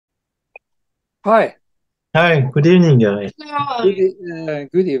Hi. Hi, good evening, guys.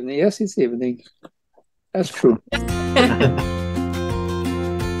 Good evening. Yes, it's evening. That's true.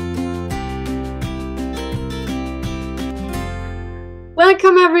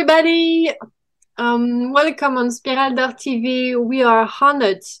 Welcome, everybody. Welcome on Spiral.tv. We are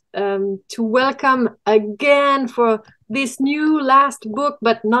honored to welcome again for this new last book,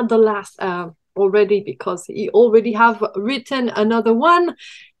 but not the last already, because he already have written another one,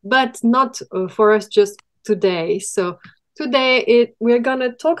 but not for us just today. So today we're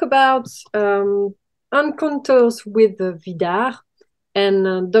gonna talk about encounters with Vidar,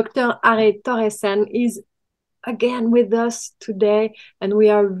 and Dr. Thoresen is again with us today, and we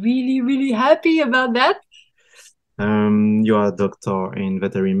are really happy about that. You are a doctor in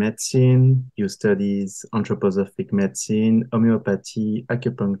veterinary medicine. You studies anthroposophic medicine, homeopathy,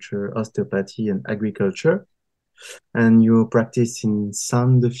 acupuncture, osteopathy, and agriculture. And you practice in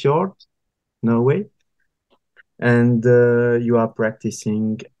Sandefjord, Norway. And you are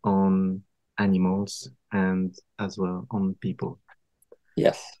practicing on animals and as well on people.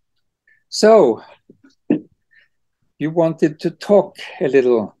 Yes. So, you wanted to talk a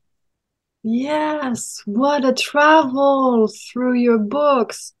little. Yes, what a travel through your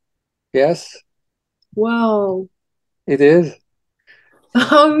books. Yes. Wow. It is.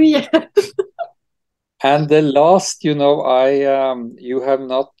 Oh, yeah. And the last, you have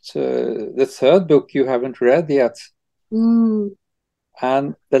not, the third book you haven't read yet. Mm.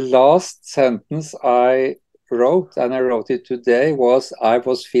 And the last sentence I wrote, and I wrote it today, was I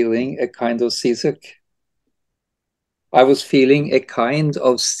was feeling a kind of seasick. I was feeling a kind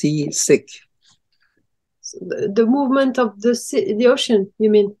of seasick. The movement of the ocean, you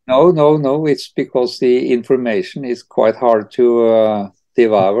mean? No. It's because the information is quite hard to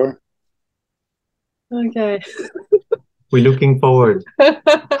devour. Okay. We're looking forward.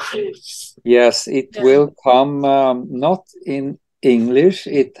 Yes, it will come not in English.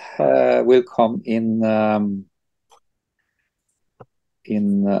 It will come in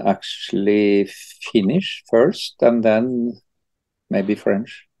actually Finnish first, and then maybe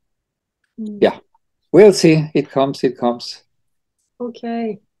French. Yeah, we'll see. It comes.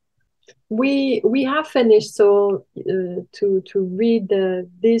 Okay. We have finished to read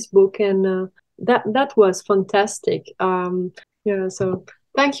this book, and that was fantastic. Yeah, so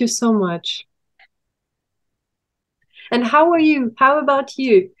thank you so much. And how are you? How about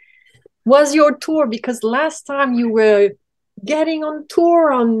you? Was your tour, because last time you were getting on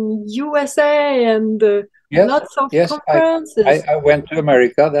tour on USA and lots of conferences. I went to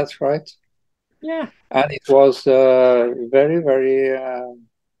America. That's right. Yeah. And it was very.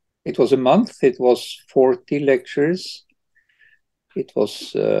 It was a month. It was 40 lectures. It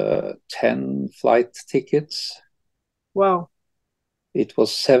was 10 flight tickets. Wow. It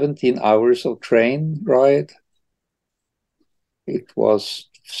was 17 hours of train ride. It was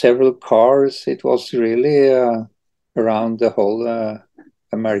several cars. It was really around the whole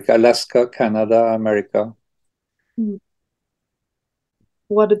America, Alaska, Canada, America.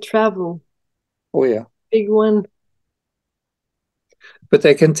 What a travel. Oh, yeah. Big one. But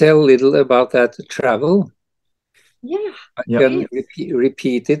I can tell a little about that travel. Yeah. I can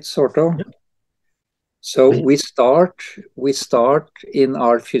repeat it, sort of. Yeah. So we start in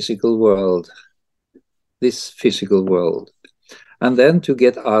our physical world, this physical world. And then to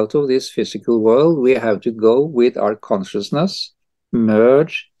get out of this physical world, we have to go with our consciousness,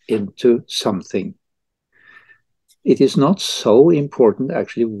 merge into something. It is not so important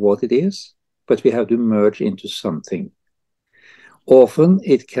actually what it is, but we have to merge into something. Often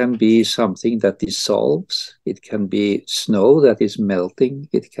it can be something that dissolves. It can be snow that is melting.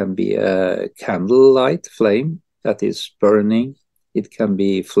 It can be a candlelight flame that is burning. It can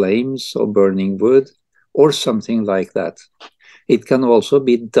be flames or burning wood or something like that. It can also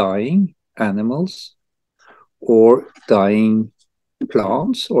be dying animals or dying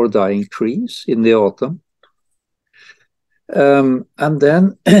plants or dying trees in the autumn. And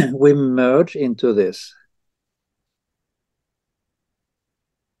then we merge into this.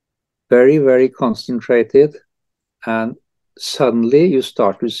 Very concentrated, and suddenly you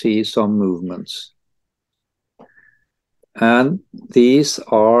start to see some movements. And these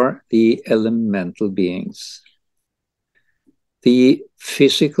are the elemental beings. The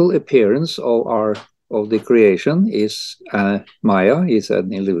physical appearance of the creation is Maya, is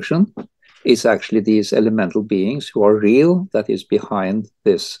an illusion. It's actually these elemental beings who are real that is behind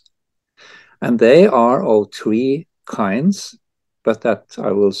this. And they are of three kinds, but that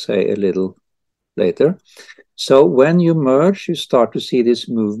I will say a little later. So when you merge, you start to see this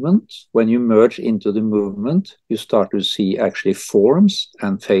movement. When you merge into the movement, you start to see actually forms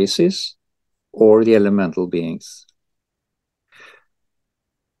and faces. or the elemental beings.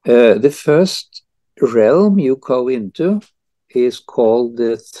 The first realm you go into is called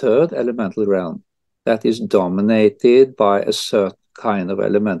the third elemental realm. That is dominated by a certain kind of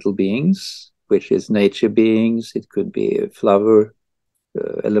elemental beings, which is nature beings. It could be flower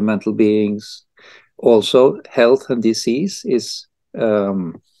elemental beings. Also, health and disease is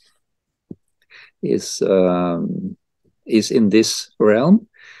in this realm,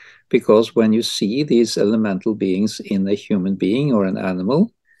 because when you see these elemental beings in a human being or an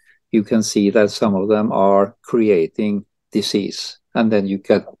animal, you can see that some of them are creating disease, and then you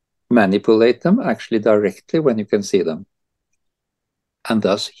can manipulate them actually directly when you can see them, and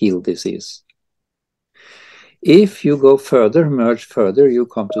thus heal disease. If you go further, merge further, you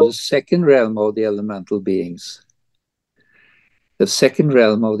come to the second realm of the elemental beings, the second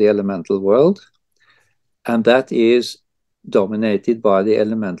realm of the elemental world, and that is dominated by the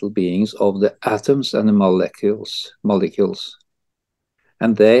elemental beings of the atoms and the molecules.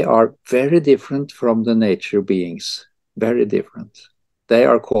 And they are very different from the nature beings, very different. They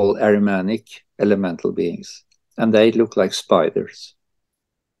are called Ahrimanic elemental beings, and they look like spiders.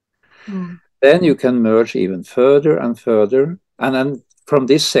 Then you can merge even further and further, and then from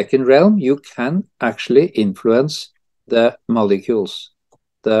this second realm, you can actually influence the molecules,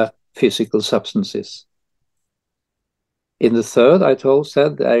 the physical substances. In the third, I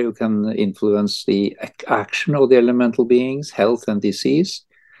said that you can influence the action of the elemental beings, health and disease.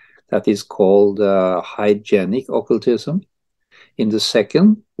 That is called hygienic occultism. In the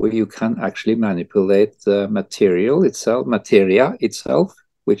second, where you can actually manipulate the materia itself,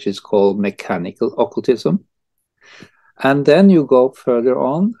 which is called mechanical occultism. And then you go further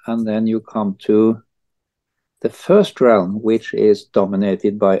on, and then you come to the first realm, which is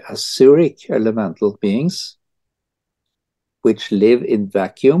dominated by Asuric elemental beings, which live in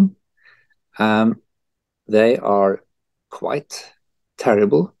vacuum. They are quite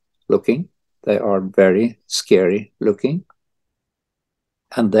terrible looking. They are very scary looking.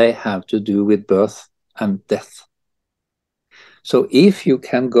 And they have to do with birth and death. So if you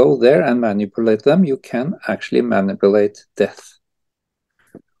can go there and manipulate them, you can actually manipulate death,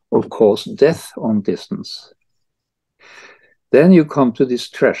 or cause death on distance. Then you come to this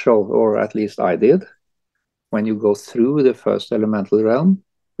threshold, or at least I did, when you go through the first elemental realm.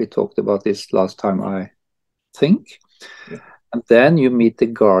 We talked about this last time, I think. Yeah. And then you meet the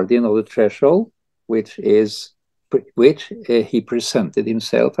guardian of the threshold, which he presented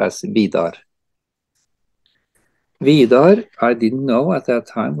himself as Vidar. Vidar, I didn't know at that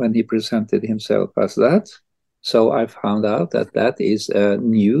time when he presented himself as that. So I found out that that is a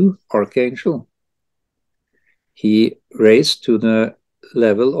new archangel. He raised to the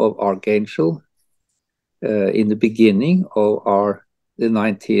level of archangel in the beginning of the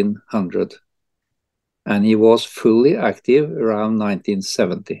 1900, and he was fully active around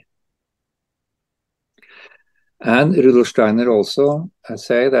 1970. And Rudolf Steiner also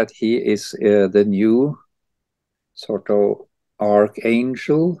say that he is the new sort of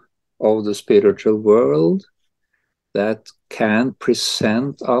archangel of the spiritual world that can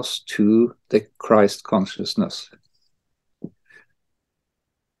present us to the Christ consciousness.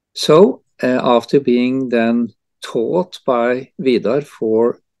 So after being then taught by Vidar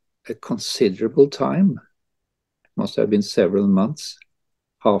for a considerable time, must have been several months,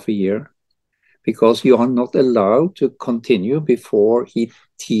 half a year, because you are not allowed to continue before he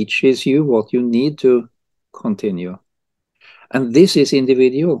teaches you what you need to continue. And this is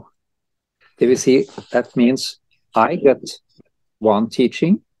individual. If you see, that means I get one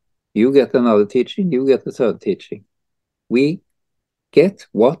teaching, you get another teaching, you get the third teaching. We get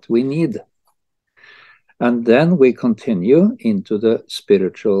what we need. And then we continue into the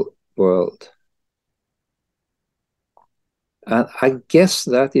spiritual world. And I guess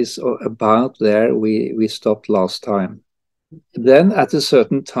that is about there we stopped last time. Then at a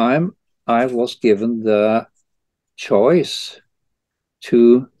certain time, I was given the choice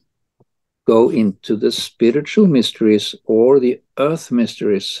to go into the spiritual mysteries or the earth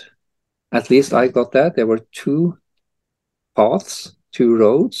mysteries. At least I got that. There were two paths, two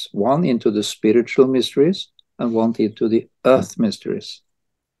roads, one into the spiritual mysteries and one into the earth mysteries.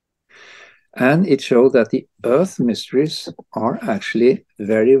 And it showed that the earth mysteries are actually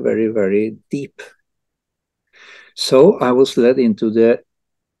very, very, very deep. So I was led into the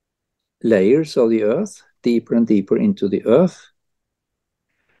layers of the earth, deeper and deeper into the earth.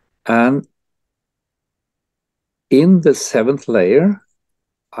 And in the seventh layer,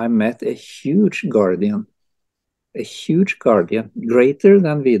 I met a huge guardian, greater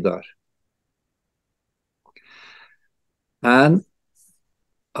than Vidar. And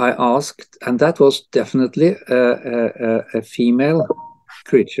I asked, and that was definitely a female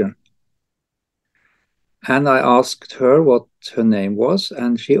creature. And I asked her what her name was,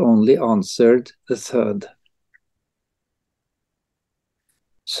 and she only answered the third.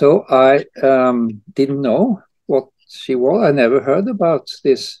 So I didn't know what she was. I never heard about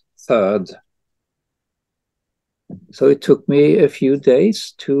this third. So it took me a few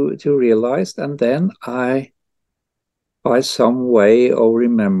days to realize, and then I, by some way of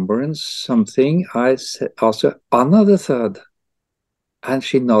remembrance, something, I asked her, Anna the third, and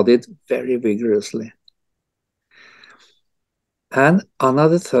she nodded very vigorously. And Anna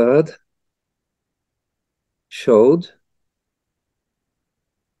the third showed,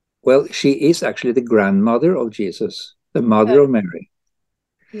 well, she is actually the grandmother of Jesus, the mother of Mary.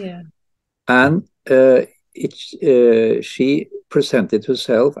 Yeah. And she presented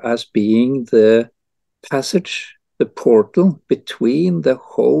herself as being the passage, the portal between the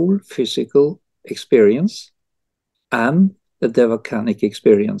whole physical experience and the devacanic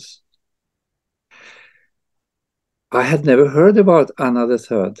experience. I had never heard about Anna the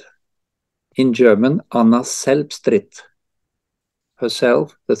Third. In German, Anna Selbstritt.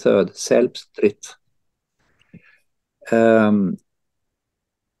 Herself the third, Selbstritt.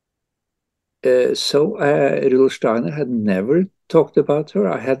 So Rudolf Steiner had never talked about her.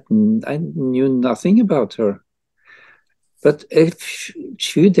 I knew nothing about her. But a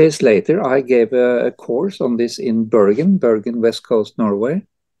few days later, I gave a course on this in Bergen, West Coast, Norway.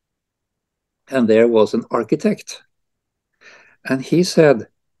 And there was an architect. And he said,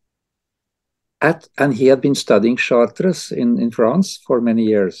 and he had been studying Chartres in France for many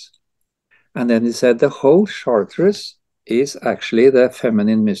years. And then he said, the whole Chartres is actually the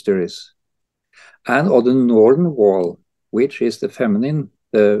feminine mysteries. And on the northern wall, which is the feminine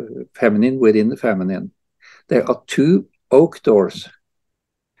within the feminine, there are two oak doors.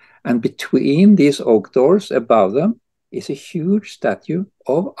 And between these oak doors, above them, is a huge statue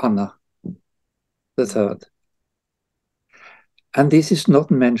of Anna the Third. And this is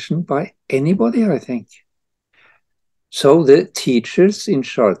not mentioned by anybody, I think. So the teachers in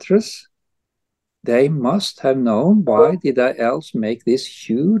Chartres, they must have known, why did I else make this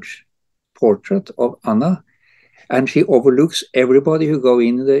huge portrait of Anna? And she overlooks everybody who go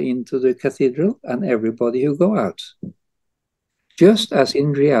into the cathedral and everybody who go out. Just as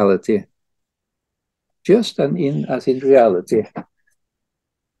in reality. As in reality.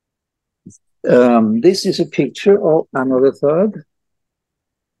 This is a picture of Anna the Third.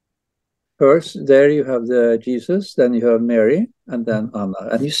 First, there you have the Jesus, then you have Mary, and then Anna.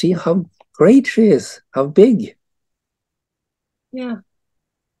 And you see how great she is, how big. Yeah.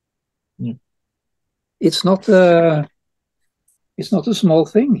 It's not a small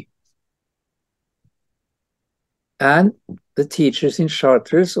thing. And the teachers in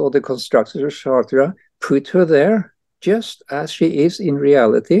Chartres, or the constructors of Chartres, put her there just as she is in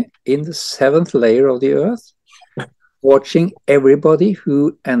reality, in the seventh layer of the earth, watching everybody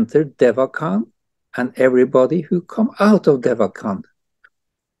who entered Devakan and everybody who come out of Devakan.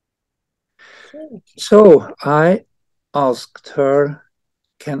 So I asked her,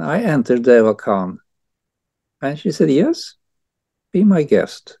 can I enter Devakan? And she said, yes, be my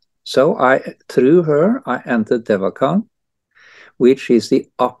guest. So through her, I entered Devakan, which is the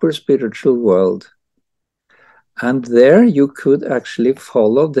upper spiritual world. And there you could actually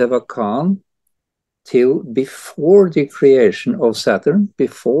follow Devakan till before the creation of Saturn,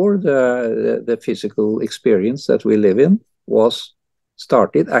 before the physical experience that we live in was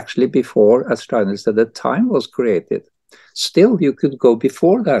started, actually before, as Steiner said, the time was created. Still, you could go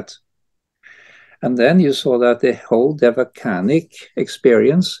before that. And then you saw that the whole devacanic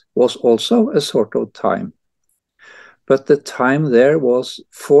experience was also a sort of time. But the time there was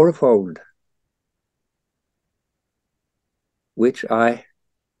fourfold, which I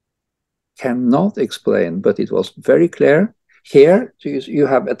cannot explain, but it was very clear. Here you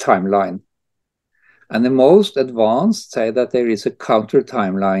have a timeline. And the most advanced say that there is a counter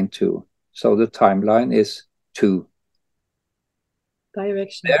timeline too. So the timeline is 2.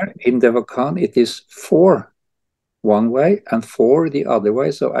 Direction. There in Devakan, it is 4 one way and 4 the other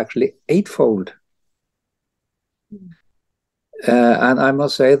way. So actually 8-fold. And I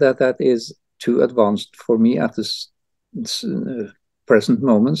must say that that is too advanced for me at this present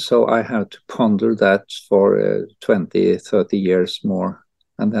moment. So I have to ponder that for 20, 30 years more.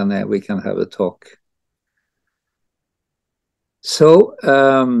 And then we can have a talk. So,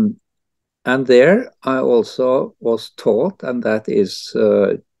 and there I also was taught, and that is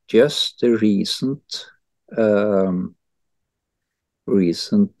just the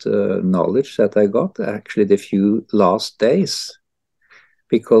recent knowledge that I got, actually the few last days,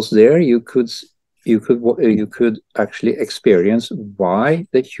 because there you could actually experience why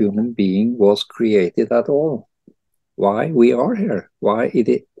the human being was created at all, why we are here, why.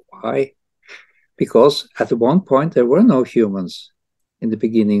 Because at one point there were no humans in the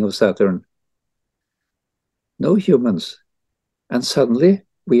beginning of Saturn, no humans, and suddenly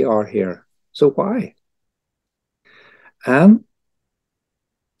we are here. So why? And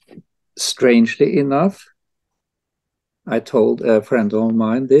strangely enough, I told a friend of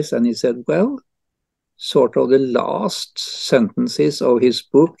mine this, and he said, well, sort of the last sentences of his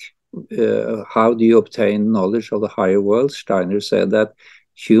book, How Do You Obtain Knowledge of the Higher World, Steiner said that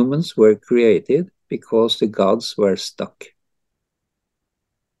humans were created because the gods were stuck.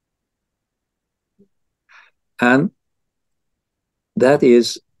 And that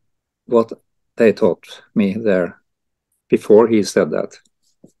is what they taught me there before he said that.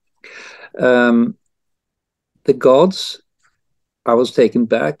 The gods, I was taken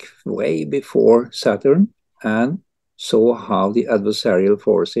back way before Saturn and saw how the adversarial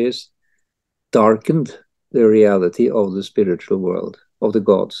forces darkened the reality of the spiritual world, of the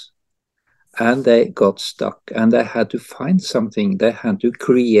gods. And they got stuck, and they had to find something. They had to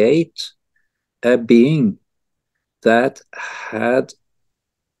create a being that had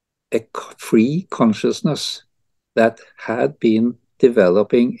a free consciousness, that had been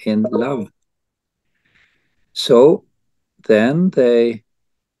developing in love. So then they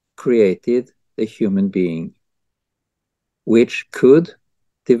created the human being, which could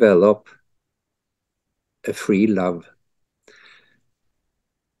develop a free love.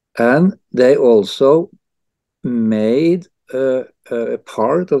 And they also made a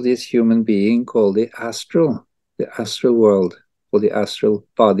part of this human being called the astral world, or the astral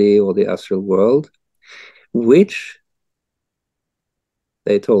body, or the astral world, which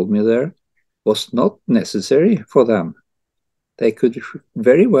they told me there was not necessary for them. They could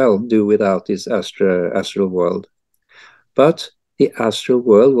very well do without this astral world. But the astral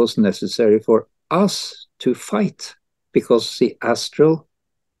world was necessary for us to fight, because the astral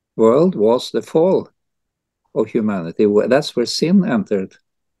world was the fall of humanity. That's where sin entered,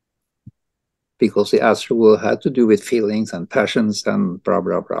 because the astral world had to do with feelings and passions and blah,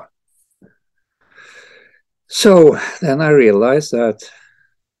 blah, blah. So then I realized that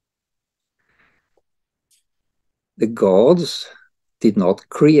the gods did not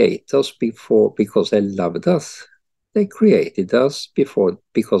create us before because they loved us. They created us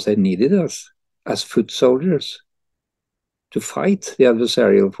because they needed us as foot soldiers to fight the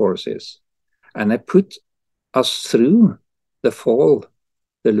adversarial forces. And they put us through the fall,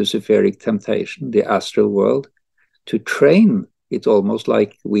 the Luciferic temptation, the astral world, to train. It's almost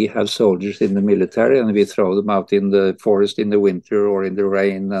like we have soldiers in the military and we throw them out in the forest in the winter or in the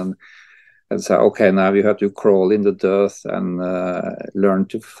rain and say, okay, now you have to crawl in the dirt and learn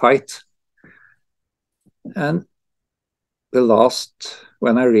to fight. And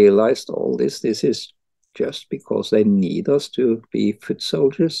when I realized all this is just because they need us to be foot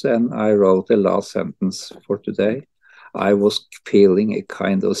soldiers, and I wrote the last sentence for today. I was feeling a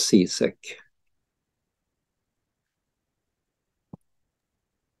kind of seasick.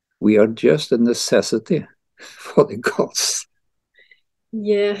 We are just a necessity for the gods.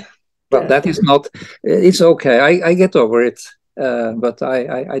 Yeah. But that is not, it's okay. I get over it. But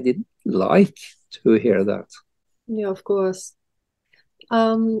I didn't like to hear that. Yeah, of course.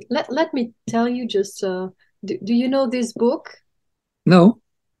 Let me tell you just, do you know this book? No.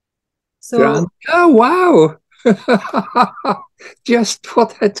 So, oh, wow. Just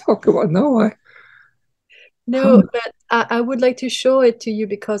what I talk about. No, no, but I would like to show it to you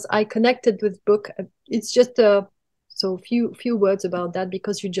because I connected with book. It's just so few words about that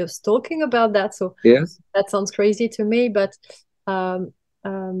because you're just talking about that. So yes, that sounds crazy to me. But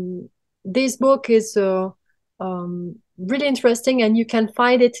this book is really interesting, and you can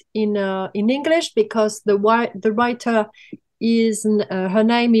find it in English because the writer is her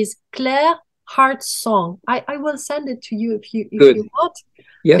name is Claire Song. I will send it to you if you want.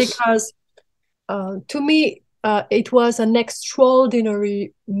 Yes, because. To me, it was an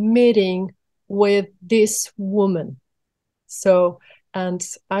extraordinary meeting with this woman. So, and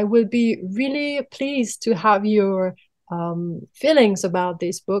I will be really pleased to have your feelings about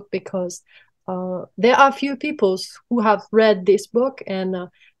this book because there are few people who have read this book, and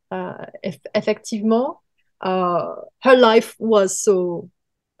effectivement, her life was so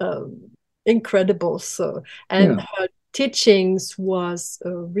incredible. So, and her teachings was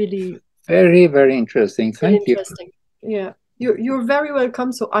really very, very interesting. Thank you. Interesting. Yeah. you're very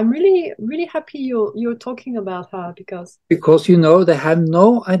welcome. So I'm really happy you're talking about her because you know they have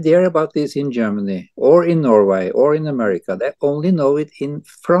no idea about this in Germany or in Norway or in America. They only know it in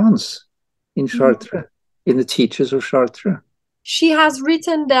France, in Chartres, in the teachers of Chartres. She has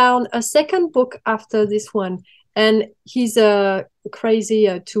written down a second book after this one, and he's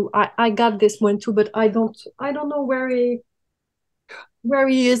crazy too. I got this one too, but I don't know where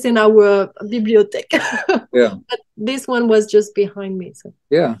he is in our bibliothèque. Yeah. But this one was just behind me. So.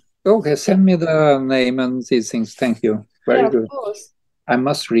 Yeah. Okay, send me the name and these things. Thank you. Very good. Of course. I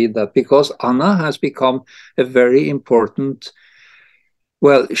must read that because Anna has become a very important.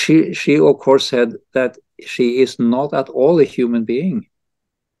 Well, she of course said that she is not at all a human being.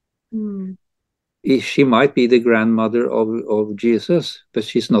 She might be the grandmother of Jesus, but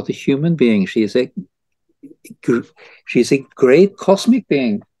she's not a human being. She's a great cosmic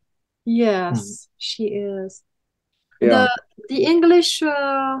being. Yes, she is. Yeah. The English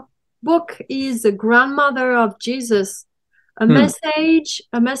book is the grandmother of Jesus, a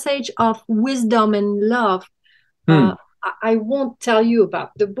message of wisdom and love. I won't tell you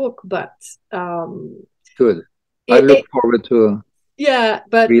about the book, but good. I look forward to. Yeah,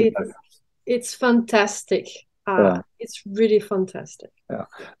 but it's fantastic. It's really fantastic. Yeah,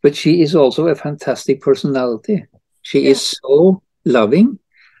 but she is also a fantastic personality. She is so loving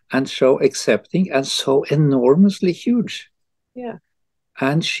and so accepting and so enormously huge. Yeah.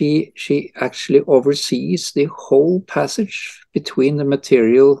 And she actually oversees the whole passage between the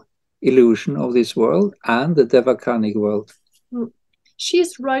material illusion of this world and the devacanic world.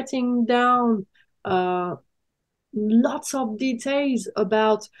 She's writing down lots of details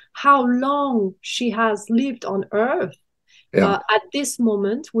about how long she has lived on Earth at this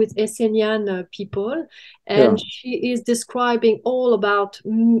moment with Essenian people. And she is describing all about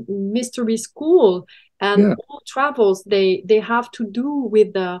mystery school and all travels they have to do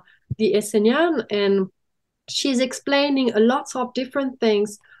with the Essenian. And she's explaining a lot of different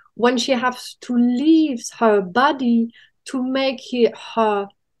things when she has to leave her body to make her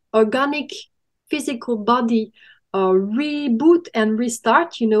organic physical body reboot and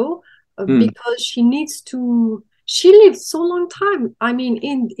restart, because she needs to. She lived so long time. I mean,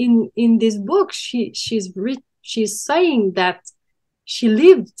 in this book, she's saying that she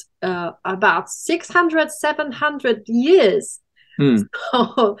lived about 600, 700 years.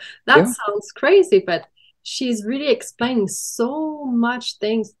 So that sounds crazy, but she's really explaining so much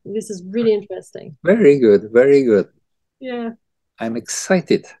things. This is really interesting. Very good, very good. Yeah. I'm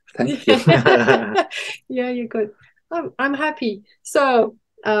excited. Thank you. Yeah, you're good. I'm happy. So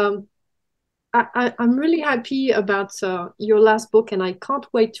I'm really happy about your last book, and I can't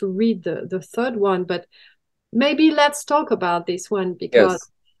wait to read the third one. But maybe let's talk about this one because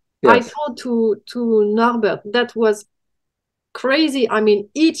I told to Norbert that was crazy. I mean,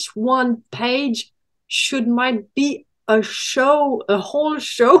 each one page might be a whole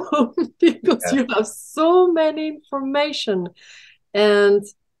show, because you have so many information. And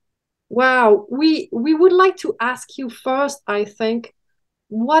wow, we would like to ask you first, I think,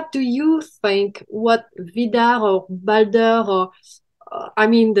 what do you think what Vidar or Balder or I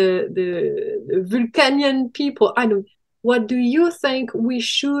mean the Vulcanian people, I don't, what do you think we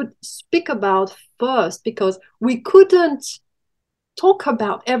should speak about first? Because we couldn't talk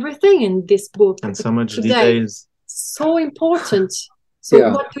about everything in this book. And so much today. details. So important. So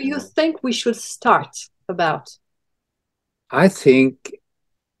what do you think we should start about? I think,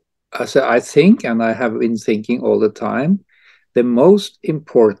 and I have been thinking all the time, the most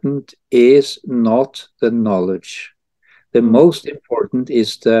important is not the knowledge. The most important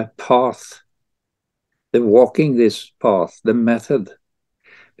is the path, the walking this path, the method.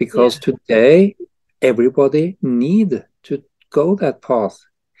 Because today, everybody need to go that path.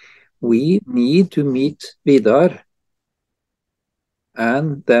 We need to meet Vidar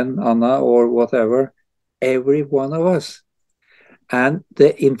and then Anna or whatever, every one of us. And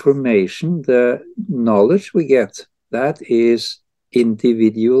the information, the knowledge we get, that is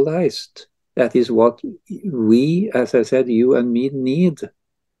individualized. That is what we, as I said, you and me need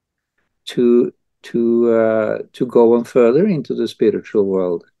to go on further into the spiritual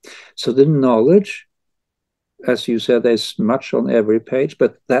world. So the knowledge, as you said, there's much on every page,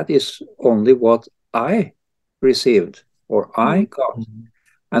 but that is only what I received or I got.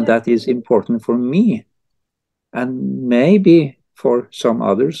 And that is important for me. And maybe for some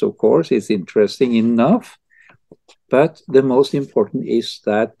others, of course, it's interesting enough. But the most important is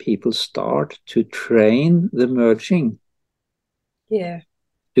that people start to train the merging. Yeah.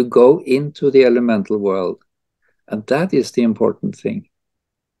 To go into the elemental world. And that is the important thing.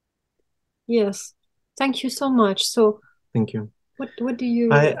 Yes. Thank you so much. So Thank you. What do you?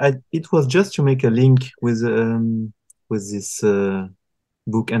 It was just to make a link with this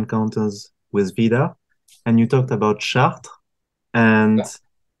book Encounters with Vidar, and you talked about Chartres, and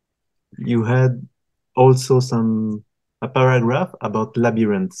you had also a paragraph about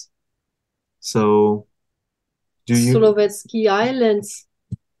labyrinths. So, do you Slovetsky Islands,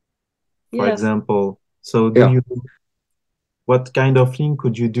 for yes. example? So, do you? What kind of link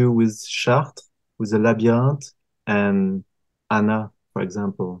could you do with Chartres, with the labyrinth, and Anna, for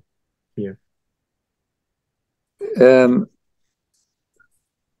example, here?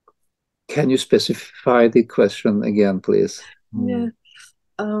 Can you specify the question again, please? Yeah.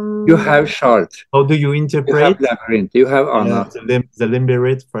 You have Chartres. How do you interpret? You have labyrinth. You have Anna. The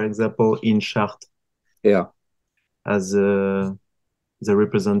labyrinth, for example, in Chartres. Yeah. As the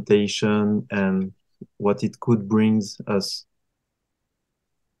representation and what it could bring us.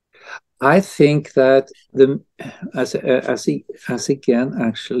 I think that as again,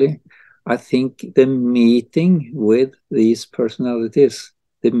 actually, I think the meeting with these personalities,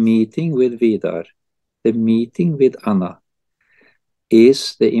 the meeting with Vidar, the meeting with Anna,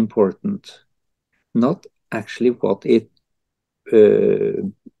 is the important, not actually what it,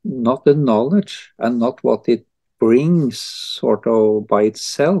 not the knowledge and not what it brings sort of by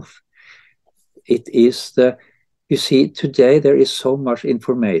itself. It is the, you see, today there is so much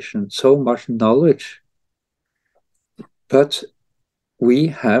information, so much knowledge, but we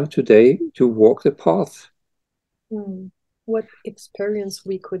have today to walk the path. What experience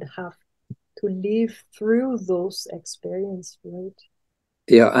we could have to live through those experiences, right?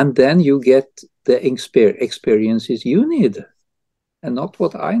 Yeah, and then you get the experiences you need and not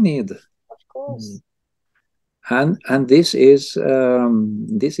what I need. Of course. And this is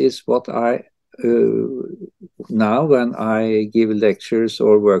what I now when I give lectures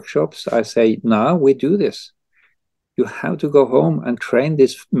or workshops, I say, now we do this. You have to go home and train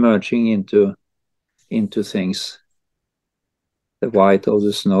this merging into things. The white or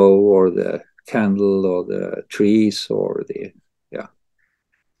the snow or the candle or the trees or the, yeah.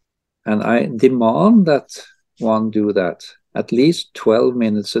 And I demand that one do that at least 12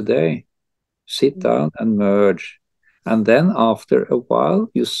 minutes a day. Sit down and merge. And then after a while,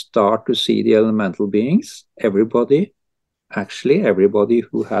 you start to see the elemental beings. Everybody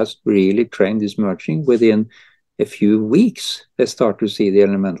who has really trained this merging, within a few weeks, they start to see the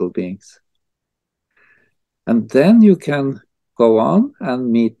elemental beings. And then you can go on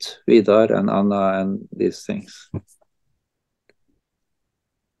and meet Vidar and Anna and these things.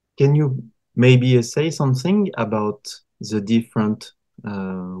 Can you maybe say something about the different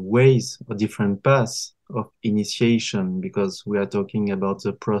ways or different paths of initiation? Because we are talking about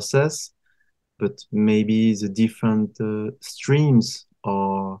the process, but maybe the different streams,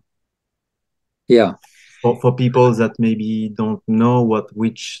 or for people that maybe don't know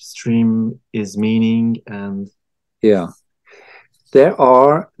which stream is meaning. And it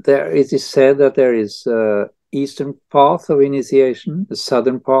is said that there is eastern path of initiation, the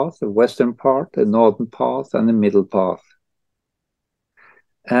southern path, the western part, the northern path, and the middle path.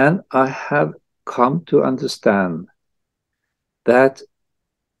 And I have come to understand that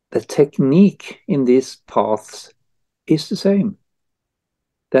the technique in these paths is the same.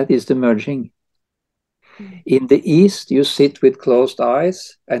 That is the merging. In the East, you sit with closed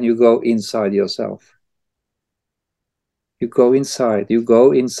eyes and you go inside yourself. You go inside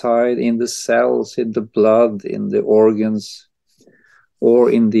in the cells, in the blood, in the organs,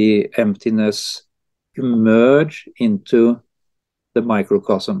 or in the emptiness. You merge into the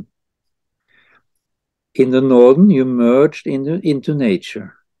microcosm. In the Northern, you merged into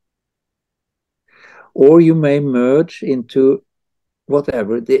nature. Or you may merge into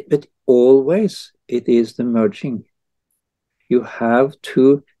whatever, but always it is the merging. You have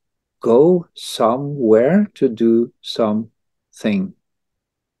to go somewhere to do something.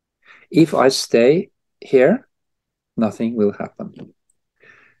 If I stay here, nothing will happen.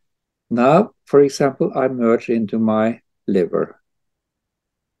 Now, for example, I merge into my liver.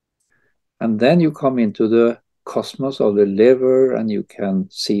 And then you come into the cosmos of the liver, and you can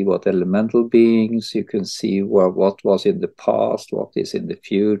see what elemental beings, you can see what was in the past, what is in the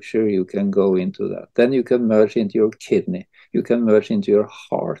future, you can go into that. Then you can merge into your kidney, you can merge into your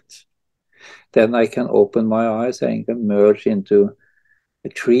heart. Then I can open my eyes and I can merge into a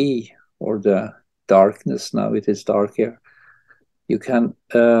tree or the darkness. Now it is dark here. You can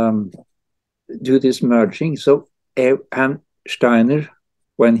do this merging. So, and Steiner,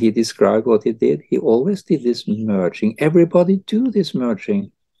 when he described what he did, he always did this merging. Everybody do this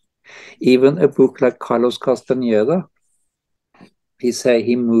merging. Even a book like Carlos Castaneda, he say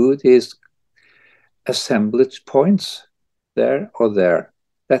he moved his assemblage points there, or there.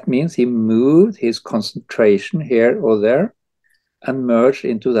 That means he moved his concentration here or there and merged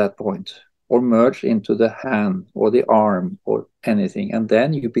into that point, or merged into the hand or the arm or anything. And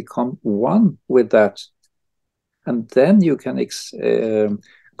then you become one with that. And then you can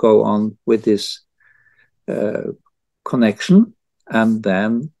go on with this connection, and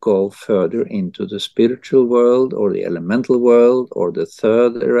then go further into the spiritual world or the elemental world, or the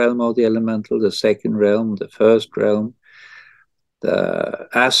third realm of the elemental, the second realm, the first realm, the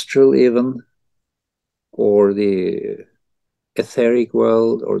astral even, or the etheric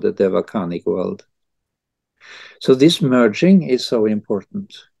world, or the devacanic world. So this merging is so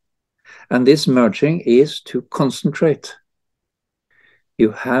important. And this merging is to concentrate.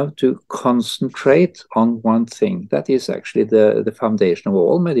 You have to concentrate on one thing. That is actually the foundation of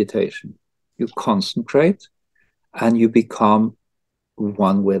all meditation. You concentrate and you become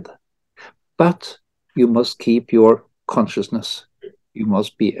one with. But you must keep your consciousness. You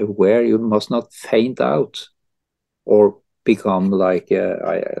must be aware. You must not faint out or become like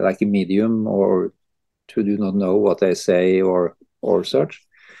a medium, or to do not know what I say or such.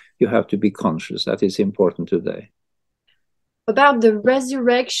 You have to be conscious. That is important today. About the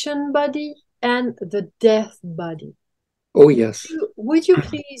resurrection body and the death body. Oh, yes. Would you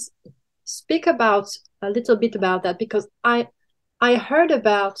please speak about a little bit about that? Because I heard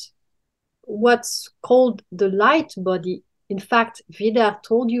about what's called the light body. In fact, Vidar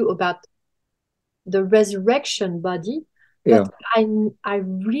told you about the resurrection body, but yeah. I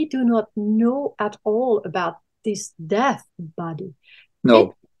really do not know at all about this death body.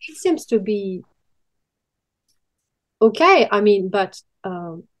 No. It seems to be okay. I mean, but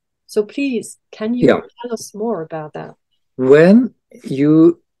so please, can you tell us more about that? When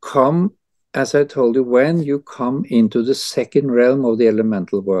you come, as I told you, when you come into the second realm of the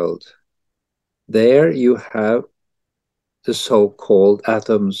elemental world, there you have the so-called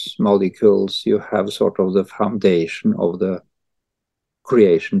atoms, molecules. You have sort of the foundation of the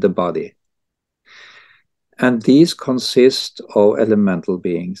creation, the body. And these consist of elemental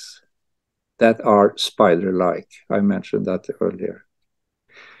beings that are spider-like. I mentioned that earlier.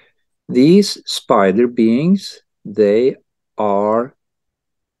 These spider beings, they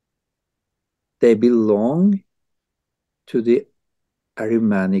belong to the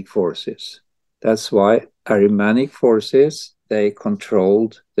Ahrimanic forces. That's why Ahrimanic forces, they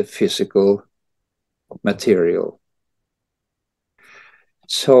controlled the physical material.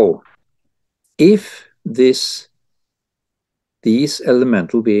 So, if these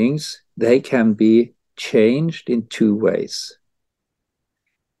elemental beings, they can be changed in two ways.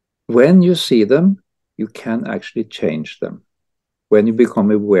 When you see them, you can actually change them when you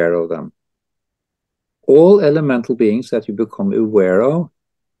become aware of them. All elemental beings that you become aware of,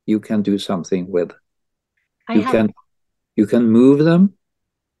 you can do something with. You can move them,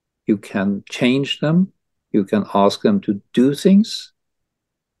 you can change them, you can ask them to do things.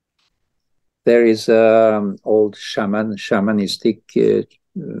 There is an old shamanistic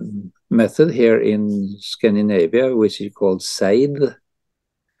method here in Scandinavia, which is called seid,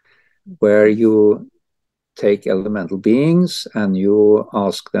 where you take elemental beings and you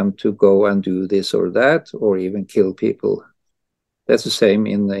ask them to go and do this or that, or even kill people. That's the same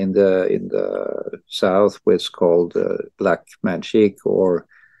in the south, which is called black magic, or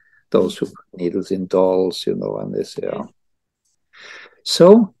those who put needles in dolls, and this. Yeah.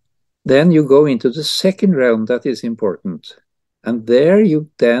 So then you go into the second realm that is important, and there you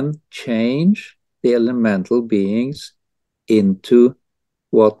then change the elemental beings into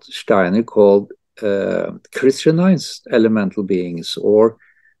what Steiner called Christianized elemental beings, or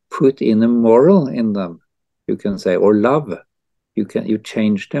put in a moral in them, you can say, or love. You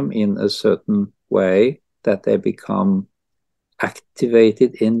change them in a certain way that they become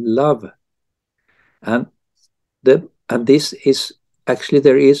activated in love. And this is actually,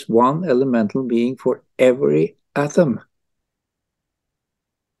 there is one elemental being for every atom.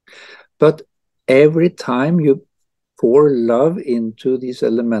 But every time you pour love into these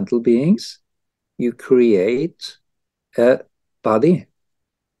elemental beings, you create a body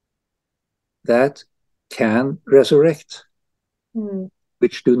that can resurrect,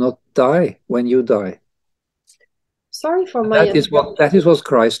 which do not die when you die. Sorry for my... That is what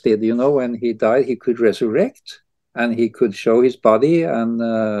Christ did. When he died, he could resurrect, and he could show his body,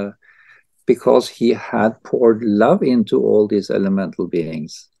 and because he had poured love into all these elemental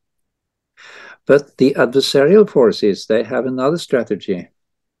beings. But the adversarial forces, they have another strategy.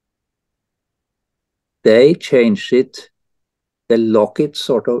 They change it, they lock it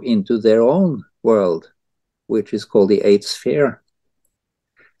sort of into their own world, which is called the eighth sphere.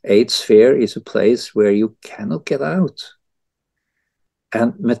 Eighth sphere is a place where you cannot get out.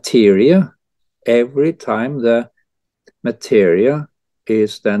 And materia, every time the materia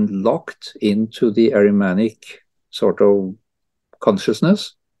is then locked into the Ahrimanic sort of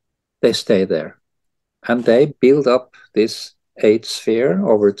consciousness, they stay there. And they build up this 8th sphere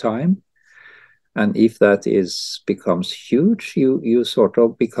over time. And if that becomes huge, you sort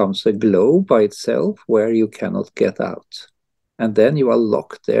of becomes a globe by itself where you cannot get out. And then you are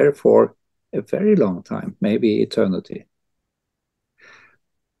locked there for a very long time, maybe eternity.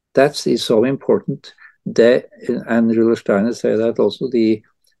 That is so important. And Rudolf Steiner said that also the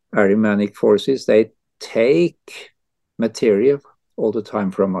Ahrimanic forces, they take materia all the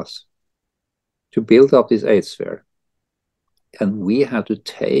time from us to build up this 8th sphere. And we have to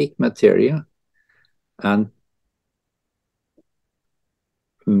take materia and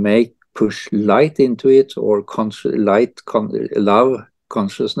push light into it, or love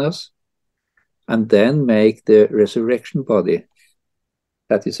consciousness, and then make the resurrection body.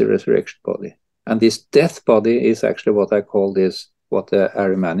 That is a resurrection body. And this death body is actually what I call what the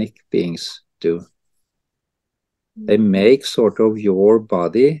Ahrimanic beings do. They make sort of your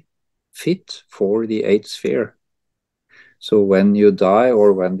body fit for the 8th sphere. So when you die,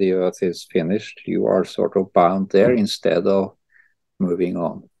 or when the earth is finished, you are sort of bound there instead of moving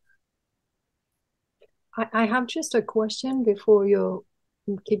on. I have just a question before you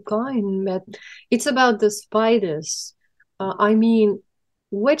keep going, but it's about the spiders. I mean,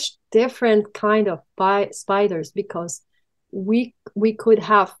 which different kind of spiders? Because we could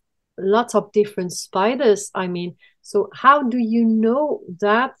have lots of different spiders. I mean, so how do you know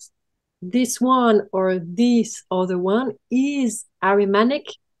that this one or this other one is Ahrimanic?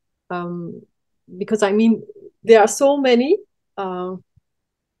 Because I mean, there are so many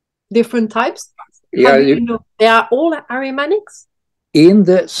different types. Yeah, how do you know they are all Ahrimanics? In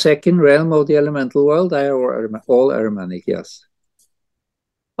the second realm of the elemental world, they are all Ahrimanic, yes.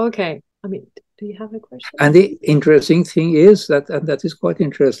 Okay. I mean, do you have a question? And the interesting thing is that, and that is quite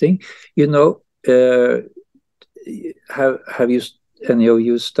interesting, you know, have you, any of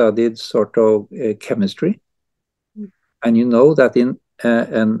you studied sort of chemistry? And you know that in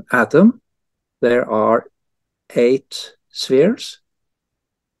an atom, there are 8 spheres,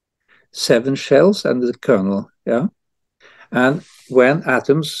 7 shells, and the kernel, yeah? And when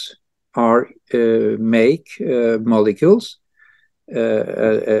atoms make molecules,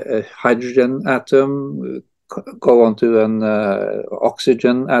 a hydrogen atom go onto an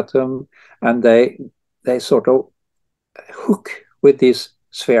oxygen atom, and they sort of hook with these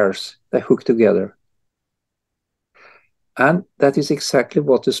spheres. They hook together. And that is exactly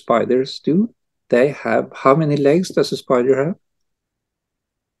what the spiders do. They have, how many legs does a spider have?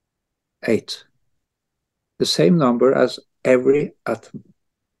 8. The same number as every atom.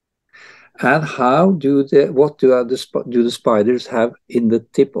 And what do the spiders have in the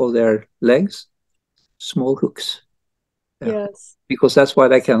tip of their legs? Small hooks. Yeah. Yes. Because that's why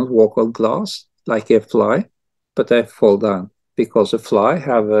they cannot walk on glass like a fly, but they fall down. Because a fly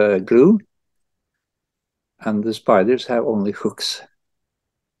have a glue, and the spiders have only hooks.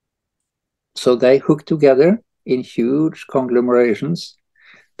 So they hook together in huge conglomerations.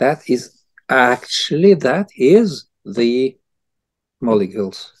 That is the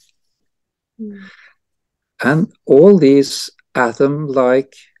molecules. And all these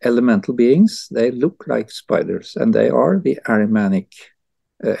atom-like elemental beings, they look like spiders, and they are the Ahrimanic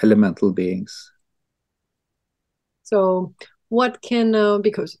elemental beings. So what can,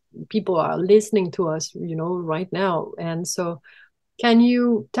 because people are listening to us, you know, right now, and so can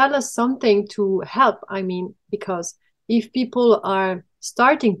you tell us something to help? I mean, because if people are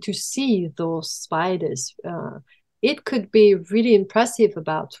starting to see those spiders, it could be really impressive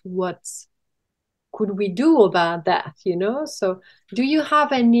about what could we do about that, you know? So do you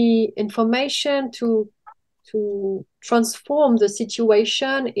have any information to transform the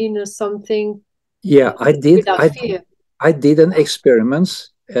situation in something? Yeah, I did. Without fear. I did an experiment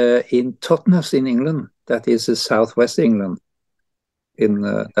in Totnes in England. That is southwest England. In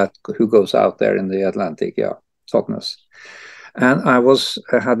that who goes out there in the Atlantic, yeah, Totnes. And I was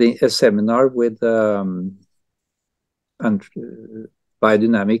having a seminar with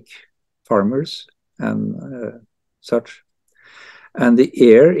biodynamic farmers and such. And the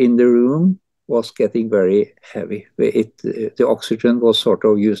air in the room was getting very heavy. The oxygen was sort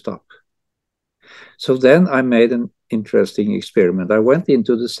of used up. So then I made an interesting experiment. I went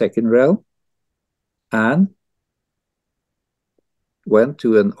into the second realm and went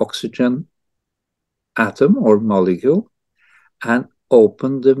to an oxygen atom or molecule and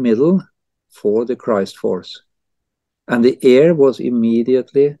opened the middle for the Christ force. And the air was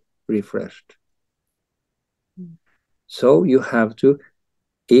immediately refreshed. So you have to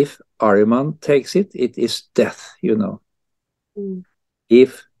if Ahriman takes it, it is death, you know. Mm.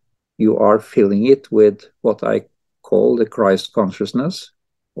 If you are filling it with what I call the Christ consciousness,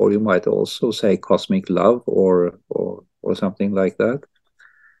 or you might also say cosmic love or something like that.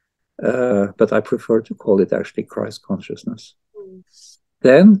 But I prefer to call it actually Christ consciousness. Mm.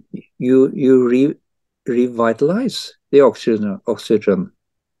 Then you revitalize the oxygen.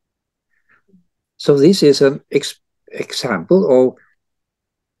 So this is an example of,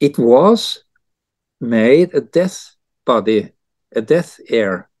 it was made a death body, a death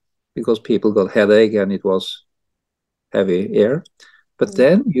air, because people got headache and it was heavy air. But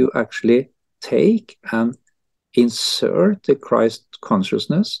then you actually take and insert the Christ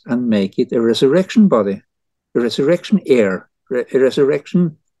consciousness and make it a resurrection body, a resurrection air, a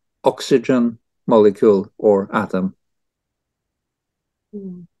resurrection oxygen molecule or atom.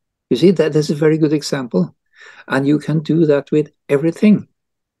 Mm. You see, that is a very good example. And you can do that with everything.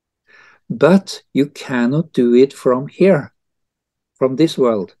 But you cannot do it from here, from this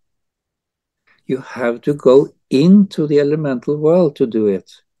world. You have to go into the elemental world to do it.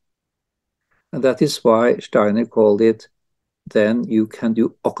 And that is why Steiner called it, then you can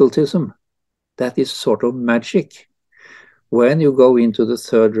do occultism. That is sort of magic. When you go into the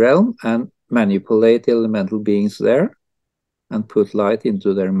third realm and manipulate the elemental beings there and put light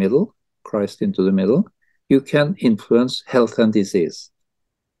into their middle, Christ into the middle, you can influence health and disease.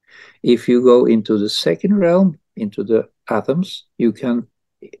 If you go into the second realm, into the atoms, you can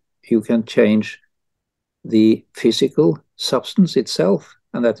change the physical substance itself,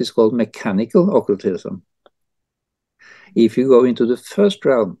 and that is called mechanical occultism. If you go into the first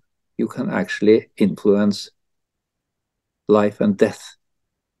realm, you can actually influence life and death,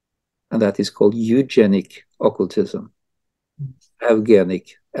 and that is called eugenic occultism.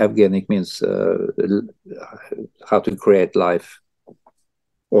 Evgenic means how to create life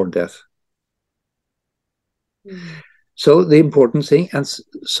or death. Mm. So the important thing, and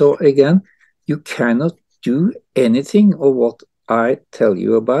so again, you cannot do anything of what I tell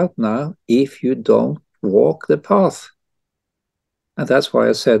you about now if you don't walk the path. And that's why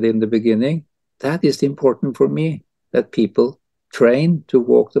I said in the beginning, that is important for me, that people train to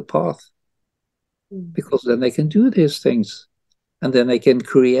walk the path. Mm. Because then they can do these things. And then they can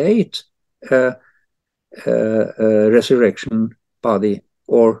create a resurrection body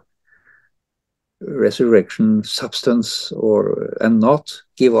or resurrection substance, and not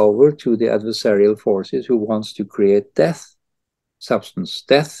give over to the adversarial forces who wants to create death substance,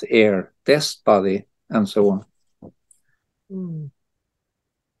 death air, death body, and so on. Mm.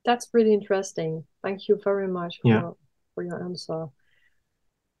 That's really interesting. Thank you very much for your answer.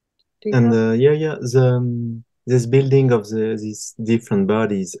 And this building of these different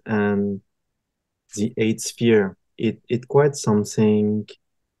bodies and the eighth sphere, it quite something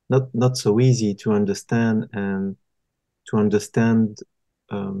not so easy to understand, and to understand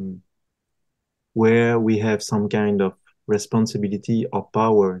where we have some kind of responsibility or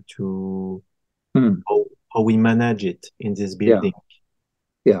power to how we manage it in this building.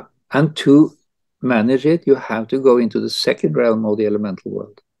 Yeah. And to manage it, you have to go into the second realm of the elemental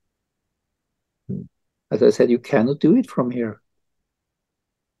world. As I said, you cannot do it from here.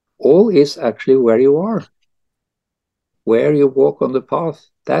 All is actually where you are. Where you walk on the path,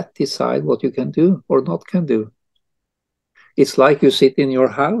 that decide what you can do or not can do. It's like you sit in your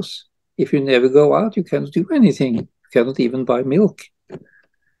house. If you never go out, you cannot do anything. You cannot even buy milk.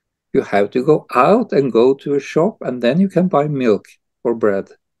 You have to go out and go to a shop, and then you can buy milk or bread.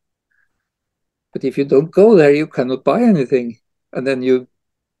 But if you don't go there, you cannot buy anything. And then you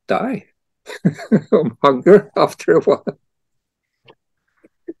die from hunger after a while.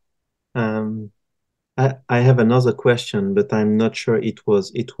 I have another question, but I'm not sure it will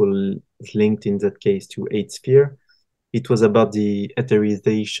linked in that case to eighth sphere. It was about the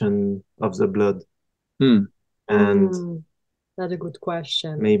etherization of the blood. And that's a good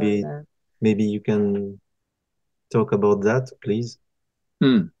question. Maybe you can talk about that, please.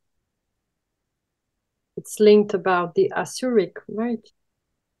 It's linked about the Asuric, right?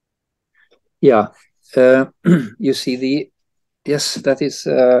 Yeah. You see yes, that is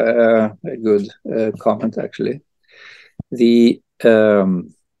a good comment, actually. The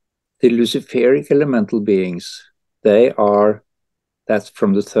Luciferic elemental beings, that's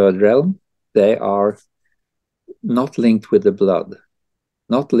from the third realm. They are not linked with the blood,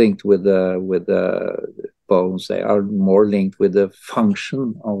 not linked with the bones. They are more linked with the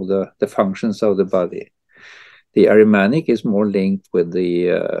function of the functions of the body. The Ahrimanic is more linked with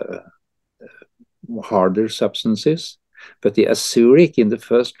the harder substances, but the Asuric in the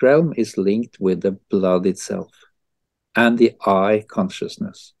first realm is linked with the blood itself. and the I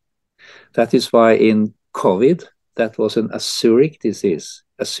consciousness. That is why in COVID, that was an Asuric disease.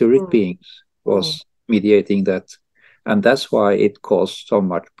 Asuric beings was mediating that. And that's why it caused so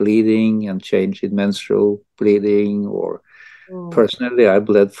much bleeding and change in menstrual bleeding. Or personally, I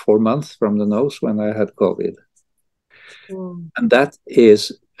bled 4 months from the nose when I had COVID. And that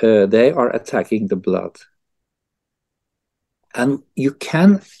is, they are attacking the blood. And you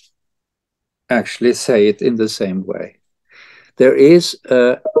can actually say it in the same way. There is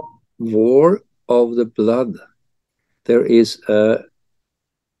a war of the blood. There is the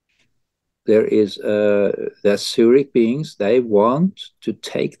Asuric beings, they want to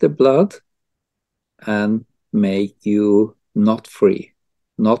take the blood and make you not free,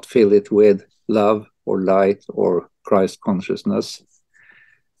 not fill it with love or light or Christ consciousness.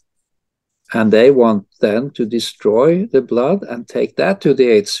 And they want then to destroy the blood and take that to the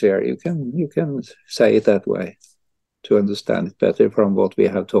eighth sphere. You can say it that way to understand it better from what we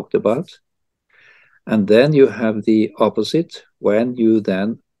have talked about. And then you have the opposite, when you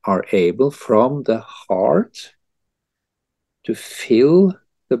then are able from the heart to fill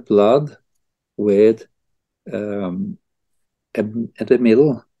the blood with at the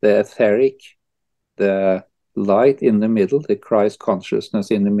middle, the etheric, the light in the middle, the Christ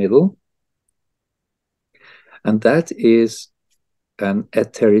consciousness in the middle. And that is an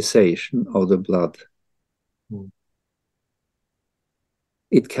etherization of the blood.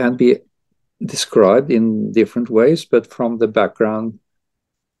 It can be described in different ways, but from the background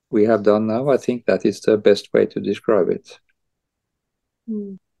we have done now, I think that is the best way to describe it.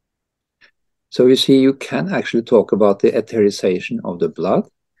 So you see, you can actually talk about the etherization of the blood.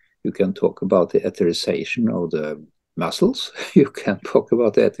 You can talk about the etherization of the muscles. You can talk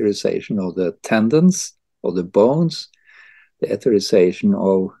about the etherization of the tendons, of the bones, the etherization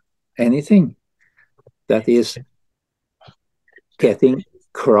of anything. That is getting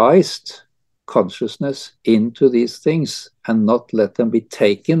Christ consciousness into these things and not let them be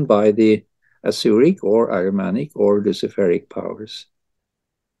taken by the Asuric or Ahrimanic or Luciferic powers.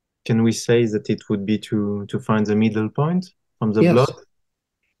 Can we say that it would be to find the middle point from the blood?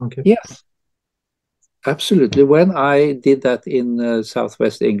 Okay. Yes, absolutely. When I did that in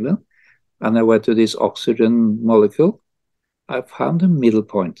southwest England, and I went to this oxygen molecule, I found a middle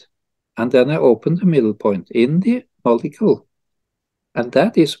point. And then I opened the middle point in the molecule. And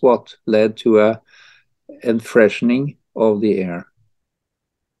that is what led to a freshening of the air.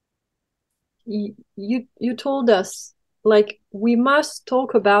 You told us, like, we must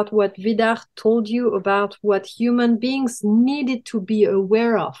talk about what Vidar told you about what human beings needed to be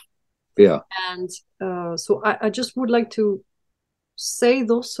aware of. Yeah. And so I just would like to say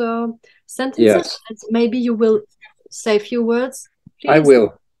those sentences. Yes. And maybe you will say a few words, please.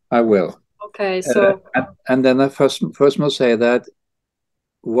 I will. Okay, so... and then I first must say that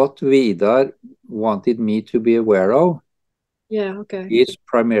what Vidar wanted me to be aware of is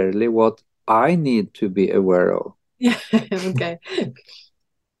primarily what I need to be aware of. Yeah, okay.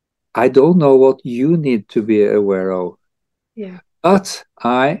 I don't know what you need to be aware of. Yeah. But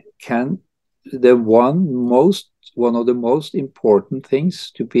I can, one of the most important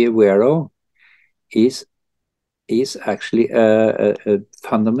things to be aware of is actually a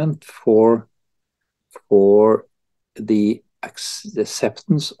fundament for the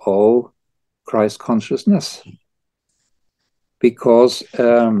acceptance of Christ consciousness. Because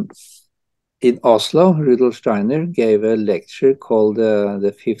in Oslo, Rudolf Steiner gave a lecture called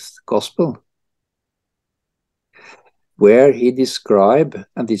the Fifth Gospel, where he described,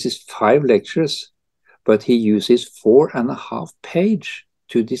 and this is 5 lectures, but he uses 4.5 pages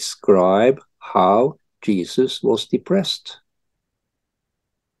to describe how Jesus was depressed.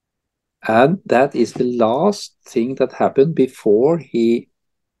 And that is the last thing that happened before he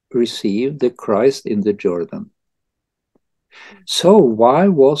received the Christ in the Jordan. So why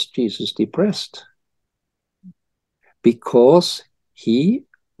was Jesus depressed? Because he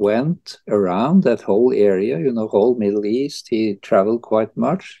went around that whole area, whole Middle East. He traveled quite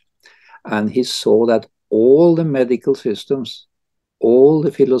much, and he saw that all the medical systems, all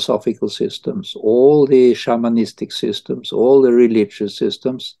the philosophical systems, all the shamanistic systems, all the religious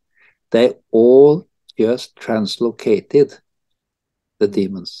systems, they all just translocated the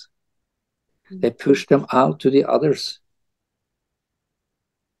demons. They pushed them out to the others.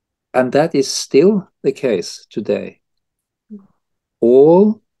 And that is still the case today.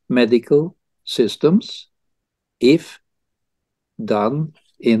 All medical systems, if done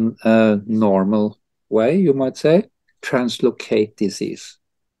in a normal way, you might say, translocate disease.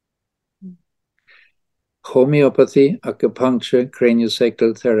 Homeopathy, acupuncture,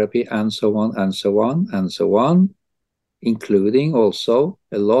 craniosacral therapy, and so on, and so on, and so on, including also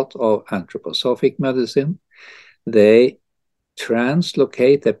a lot of anthroposophic medicine, they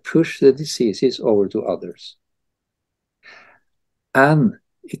translocate, they push the diseases over to others. And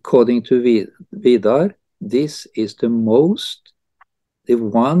according to Vidar, this is the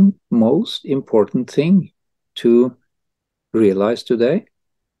one most important thing to realize today.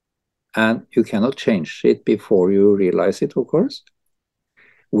 And you cannot change it before you realize it, of course.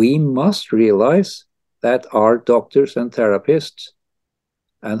 We must realize that our doctors and therapists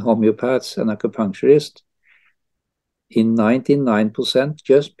and homeopaths and acupuncturists in 99%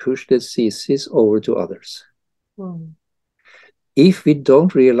 just push the diseases over to others. If we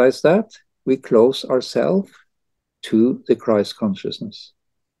don't realize that, we close ourselves to the Christ consciousness.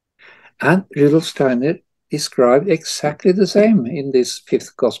 And Rudolf Steiner described exactly the same in this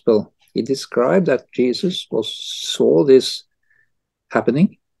fifth gospel. He described that Jesus saw this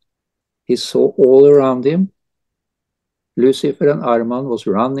happening. He saw all around him. Lucifer and Arman was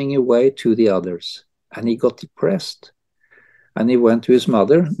running away to the others, and he got depressed. And he went to his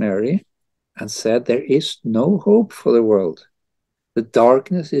mother, Mary, and said, there is no hope for the world. The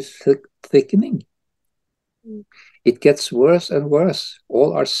darkness is thickening. It gets worse and worse.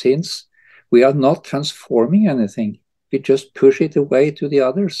 All our sins, we are not transforming anything. We just push it away to the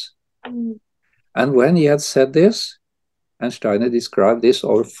others. And when he had said this, and Steiner described this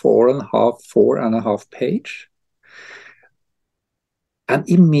over 4.5 pages, and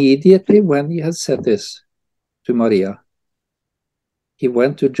immediately when he had said this to Maria, he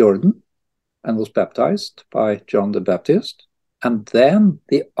went to Jordan and was baptized by John the Baptist. And then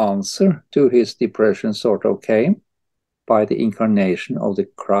the answer to his depression sort of came by the incarnation of the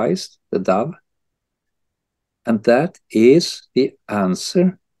Christ, the dove. And that is the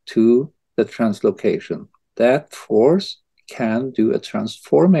answer to the translocation. That force can do a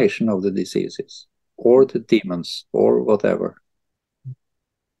transformation of the diseases or the demons or whatever.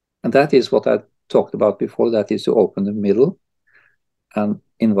 And that is what I talked about before. That is to open the middle and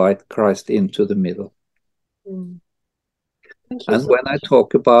invite Christ into the middle. And when I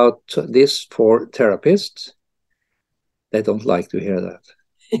talk about this for therapists, they don't like to hear that.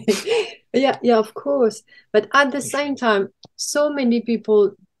 Yeah, of course. But at the same time, so many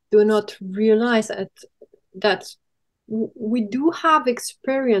people do not realize that we do have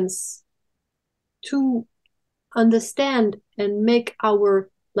experience to understand and make our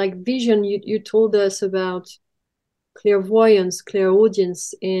vision. You told us about clairvoyance,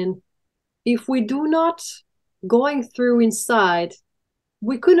 clairaudience, and if we do not going through inside,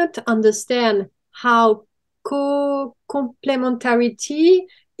 we could not understand how complementarity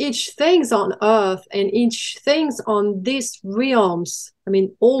each things on earth and each things on these realms, I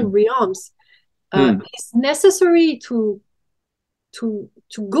mean all realms, is necessary to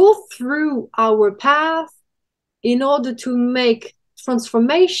go through our path in order to make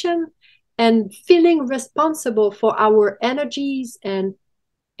transformation and feeling responsible for our energies and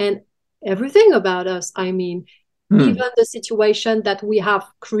everything about us. I mean, even the situation that we have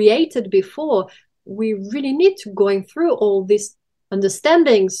created before, we really need to going through all these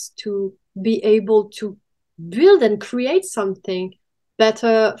understandings to be able to build and create something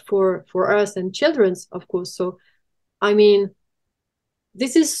better for us and children's, of course. So, I mean,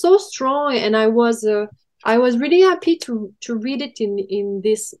 this is so strong, and I was really happy to read it in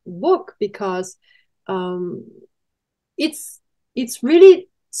this book, because it's really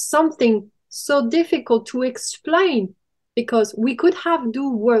something so difficult to explain, because we could have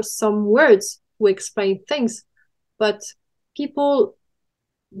some words to explain things, but people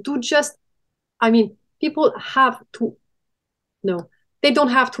do just, I mean, people have to, no, they don't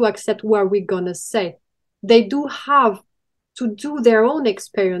have to accept what we're gonna say. They do have to do their own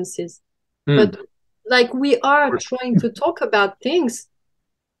experiences. But like we are trying to talk about things,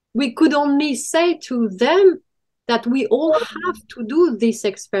 we could only say to them that we all have to do this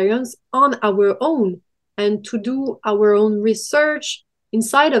experience on our own, and to do our own research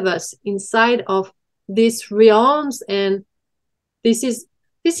inside of us, inside of these realms. And this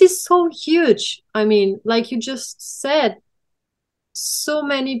is so huge. I mean, like you just said, so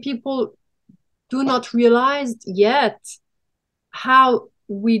many people do not realize yet how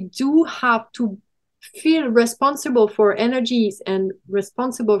we do have to feel responsible for energies and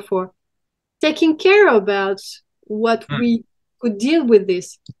responsible for taking care about what we could deal with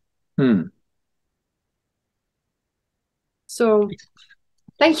this. So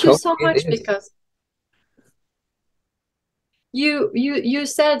thank you so much, because you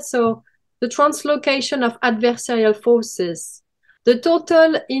said so. The translocation of adversarial forces, the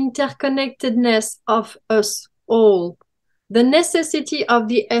total interconnectedness of us all, the necessity of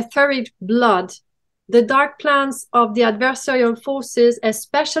the etheric blood, the dark plans of the adversarial forces,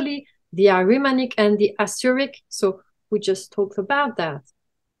 especially the Ahrimanic and the Asuric. So we just talked about that.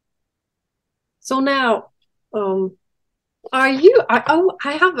 So now, I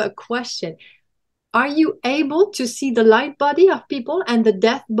have a question. Are you able to see the light body of people and the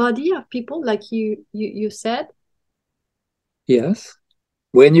death body of people, like you said? Yes.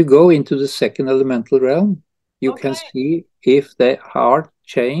 When you go into the second elemental realm, you can see if they are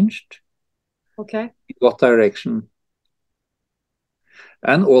changed. Okay. In what direction.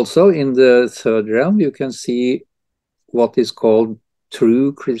 And also in the third realm, you can see what is called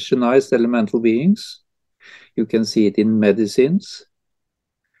true Christianized elemental beings. You can see it in medicines.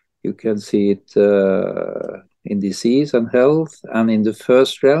 You can see it in disease and health, and in the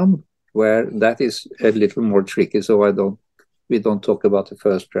first realm, where that is a little more tricky. So we don't talk about the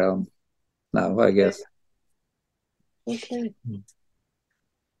first realm now, I guess. Okay.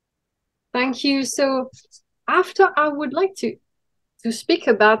 Thank you. So after, I would like to speak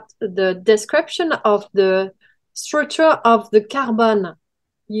about the description of the structure of the carbon.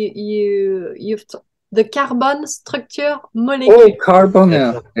 The carbon structure molecule. Oh, carbon,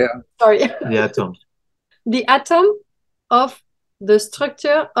 yeah. Sorry. The atom. The atom of the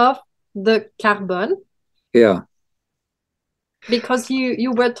structure of the carbon. Yeah. Because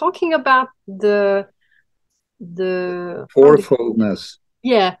you were talking about the fourfoldness.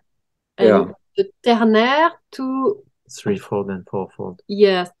 Yeah. And the ternaire to threefold and fourfold.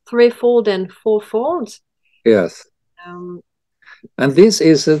 Yes, threefold and fourfold. Yes. And this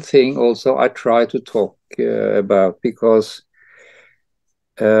is a thing also I try to talk about, because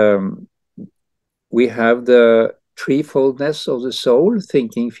we have the threefoldness of the soul,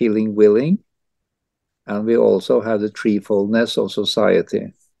 thinking, feeling, willing. And we also have the threefoldness of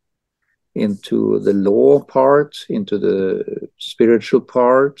society, into the law part, into the spiritual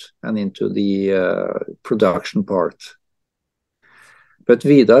part, and into the production part. But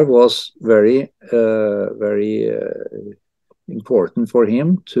Vidar was very important for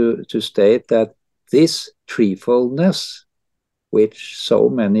him to state that this threefoldness, which so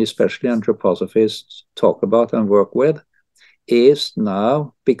many, especially anthroposophists, talk about and work with, is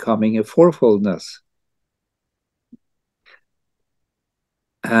now becoming a fourfoldness.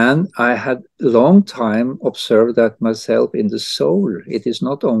 And I had long time observed that myself in the soul. It is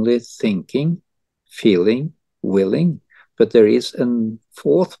not only thinking, feeling, willing, but there is a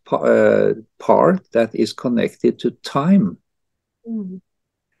fourth part that is connected to time. Mm.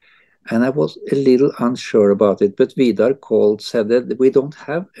 And I was a little unsure about it, but Vidar said that we don't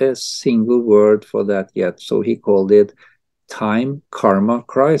have a single word for that yet. So he called it time, karma,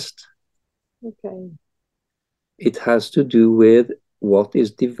 Christ. Okay. It has to do with what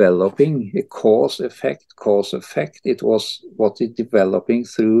is developing, a cause effect. It was what is developing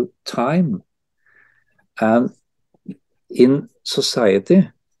through time. And in society,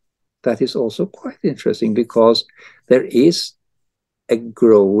 that is also quite interesting, because there is a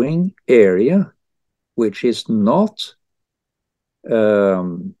growing area which is not law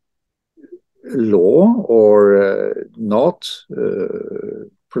or not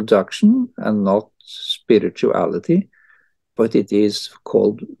production and not spirituality, but it is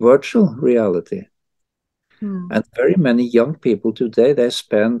called virtual reality. And very many young people today, they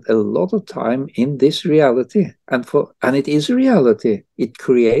spend a lot of time in this reality. And it is a reality. It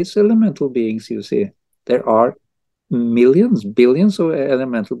creates elemental beings, you see. There are millions, billions of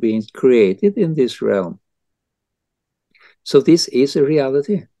elemental beings created in this realm. So this is a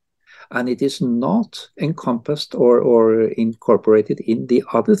reality. And it is not encompassed or incorporated in the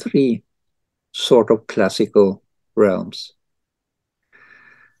other three sort of classical realms.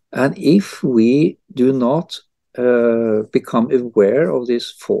 And if we do not become aware of this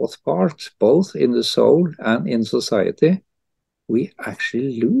fourth part, both in the soul and in society, we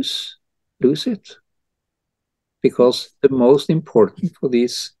actually lose it. Because the most important for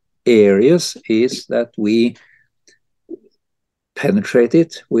these areas is that we penetrate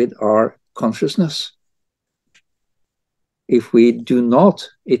it with our consciousness. If we do not,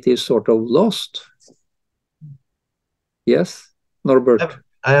 it is sort of lost. Yes, Norbert?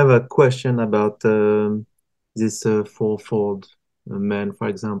 I have a question about this fourfold man, for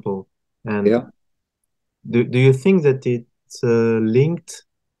example. And yeah. Do you think that it's linked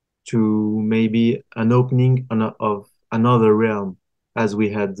to maybe an opening of another realm, as we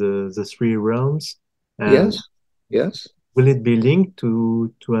had the three realms? And yes. Will it be linked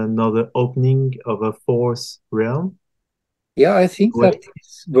to another opening of a fourth realm? Yeah, I think that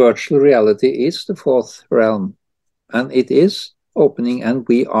virtual reality is the fourth realm, and it is opening, and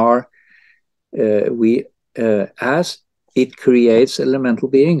we are, as it creates elemental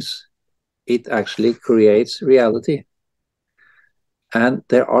beings, it actually creates reality. And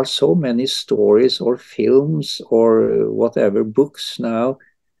there are so many stories or films or whatever, books now,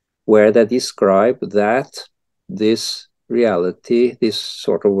 where they describe that this reality, this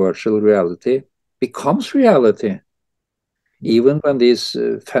sort of virtual reality, becomes reality. Even when these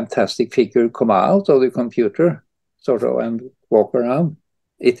fantastic figures come out of the computer, sort of, and walk around,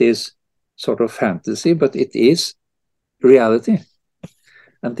 it is sort of fantasy, but it is reality.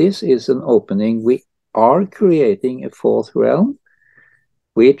 And this is an opening. We are creating a fourth realm,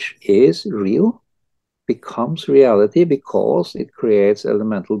 which is real, becomes reality because it creates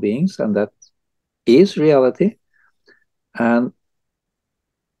elemental beings, and that is reality. And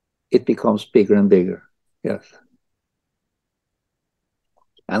it becomes bigger and bigger. Yes.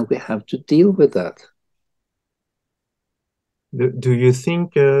 And we have to deal with that. Do you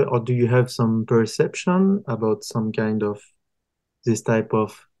think, or do you have some perception about some kind of this type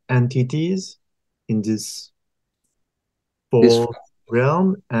of entities in this fourth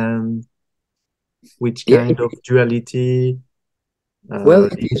realm, and which kind of duality well,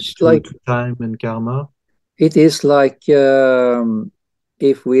 it's to like time and karma? It is like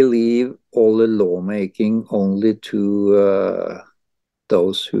if we leave all the lawmaking only to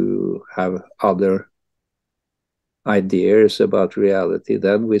those who have other ideas about reality,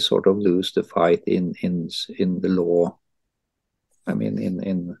 then we sort of lose the fight in the law. I mean,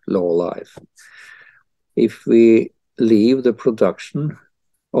 in law life. If we leave the production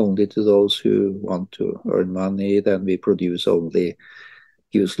only to those who want to earn money, then we produce only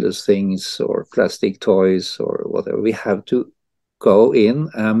useless things or plastic toys or whatever. We have to go in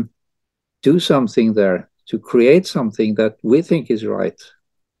and do something there to create something that we think is right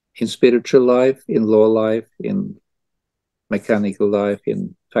in spiritual life, in law life, in mechanical life,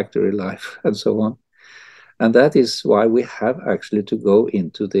 in factory life, and so on. And that is why we have actually to go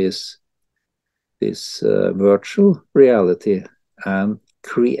into this virtual reality and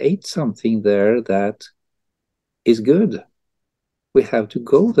create something there that is good. We have to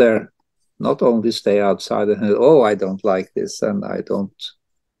go there, not only stay outside and, oh, I don't like this, and I don't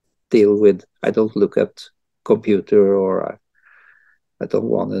look at computer, or I don't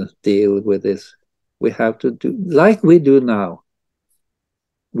want to deal with this. We have to do like we do now.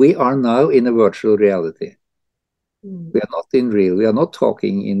 We are now in a virtual reality. We are not in real. We are not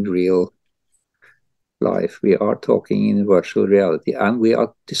talking in real life. We are talking in virtual reality, and we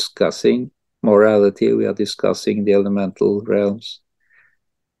are discussing morality. We are discussing the elemental realms.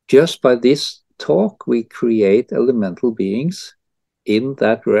 Just by this talk, we create elemental beings in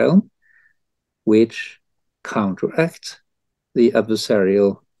that realm, which counteract the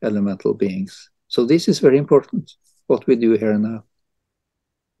adversarial elemental beings. So this is very important, what we do here now.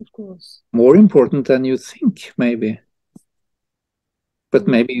 Of course. More important than you think, maybe. But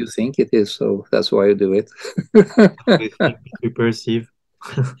maybe you think it is, so that's why you do it. We think, we perceive.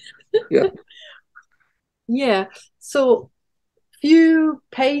 Yeah. Yeah. So few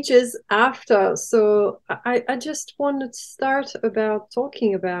pages after, so I just wanted to start about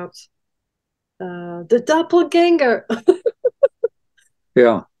talking about the doppelganger.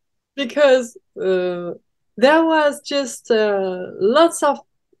 Yeah. Because there was just lots of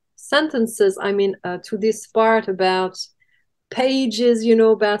sentences, I mean, to this part about pages, you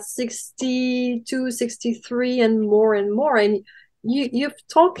know, about 62, 63 and more, and you're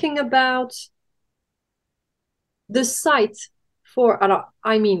talking about the site for,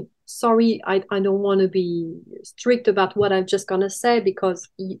 I mean, sorry, I don't want to be strict about what I'm just gonna say, because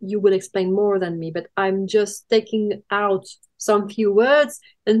you will explain more than me, but I'm just taking out some few words,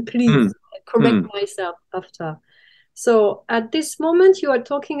 and please correct myself after. So at this moment you are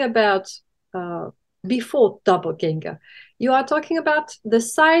talking about before doppelganger, you are talking about the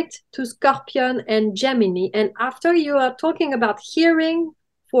sight to Scorpion and Gemini, and after you are talking about hearing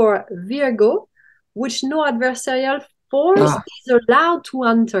for Virgo, which no adversarial force is allowed to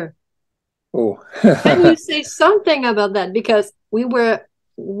enter. Oh. Can you say something about that? Because we were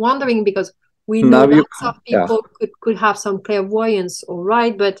wondering, because we know lots of people could have some clairvoyance, all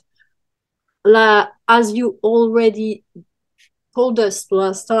right, but as you already told us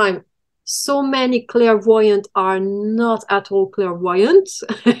last time, so many clairvoyant are not at all clairvoyant.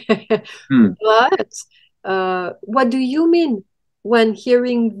 But what do you mean when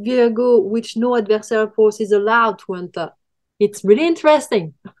hearing Virgo, which no adversarial force is allowed to enter? It's really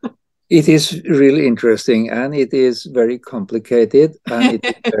interesting. It is really interesting, and it is very complicated, and it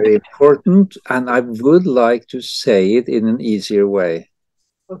is very important, and I would like to say it in an easier way.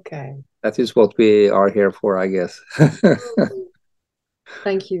 Okay. That is what we are here for, I guess.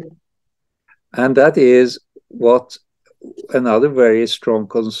 Thank you. And that is what another very strong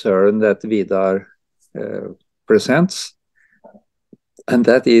concern that Vidar presents, and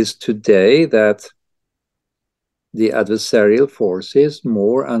that is today that the adversarial forces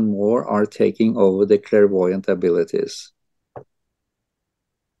more and more are taking over the clairvoyant abilities.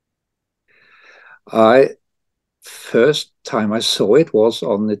 First time I saw it was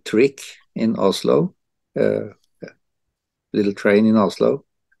on the trick in Oslo, little train in Oslo,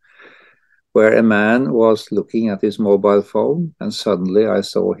 where a man was looking at his mobile phone, and suddenly I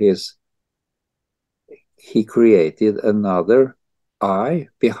saw he created another eye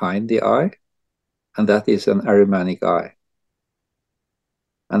behind the eye, and that is an Ahrimanic eye.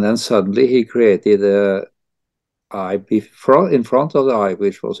 And then suddenly he created a eye in front of the eye,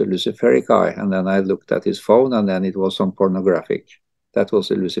 which was a Luciferic eye. And then I looked at his phone, and then it was some pornographic. That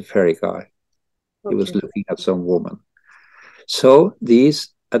was a Luciferic eye. Okay. He was looking at some woman. So these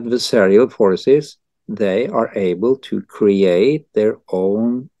adversarial forces, they are able to create their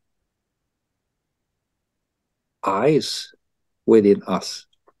own eyes within us.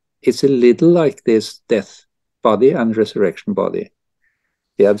 It's a little like this death body and resurrection body.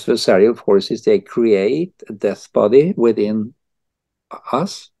 The adversarial forces, they create a death body within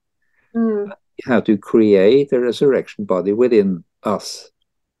us. We have to create a resurrection body within us.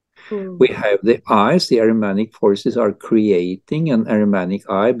 We have the eyes. The Ahrimanic forces are creating an Ahrimanic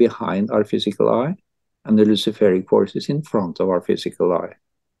eye behind our physical eye, and the Luciferic forces in front of our physical eye.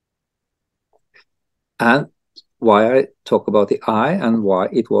 And why I talk about the eye and why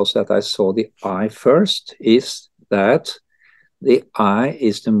it was that I saw the eye first is that the eye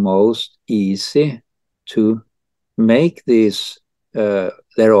is the most easy to make these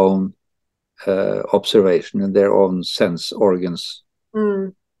their own observation and their own sense organs.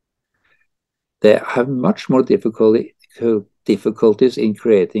 They have much more difficulties in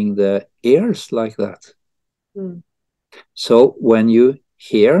creating the ears like that. So when you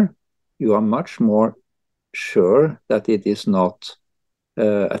hear, you are much more sure that it is not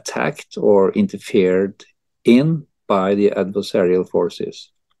attacked or interfered in by the adversarial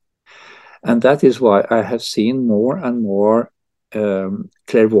forces. And that is why I have seen more and more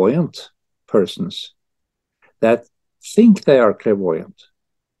clairvoyant persons that think they are clairvoyant,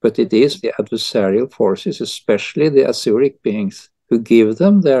 but it is the adversarial forces, especially the Asuric beings, who give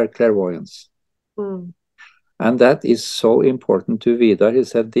them their clairvoyance. And that is so important to Vidar. He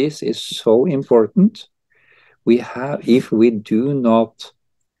said, this is so important. If we do not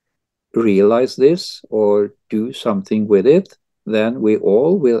realize this or do something with it, then we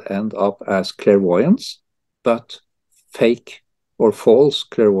all will end up as clairvoyants, but fake or false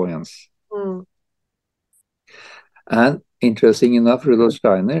clairvoyance. And interesting enough, Rudolf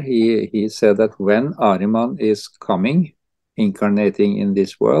Steiner, he said that when Ahriman is coming, incarnating in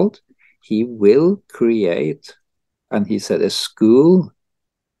this world, he will create, and he said, a school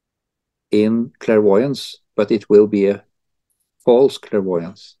in clairvoyance, but it will be a false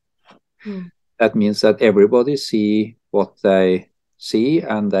clairvoyance. That means that everybody see what they see,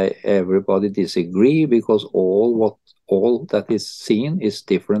 and everybody disagree, because all that is seen is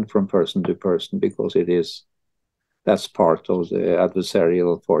different from person to person, because that's part of the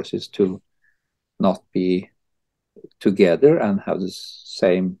adversarial forces to not be together and have the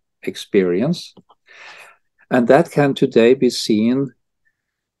same experience. And that can today be seen,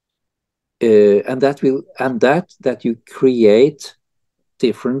 that you create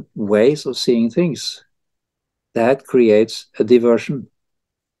different ways of seeing things. That creates a diversion.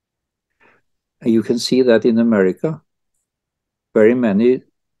 And you can see that in America. Very many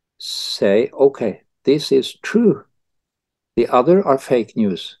say, okay, this is true. The other are fake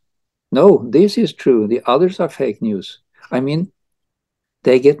news. No, this is true. The others are fake news. I mean,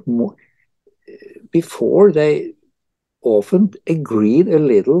 they get more. Before, they often agreed a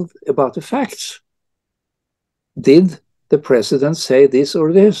little about the facts. Did the president say this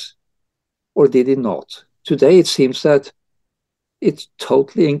or this? Or did he not? Today, it seems that it's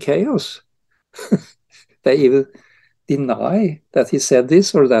totally in chaos. They even deny that he said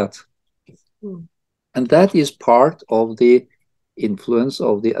this or that. And that is part of the influence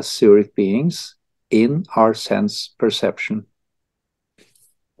of the Asuric beings in our sense perception.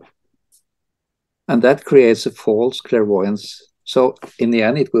 And that creates a false clairvoyance. So in the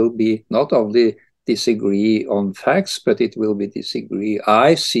end, it will be not only disagree on facts, but it will be disagree.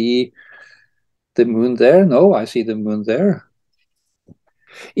 I see the moon there. No, I see the moon there.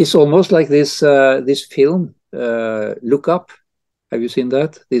 It's almost like this film, Look Up. Have you seen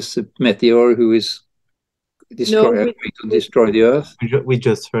that? This meteor who is going to destroy the Earth. We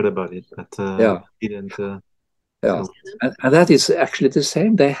just heard about it, but didn't. And that is actually the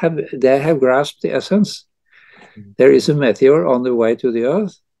same. They have grasped the essence. There is a meteor on the way to the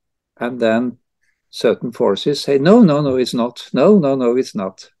Earth, and then certain forces say, no, no, no, it's not. No, no, no, it's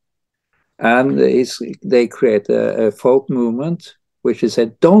not. And they create a folk movement, which is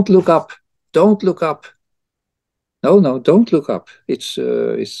said, don't look up, don't look up. No, no, don't look up. It's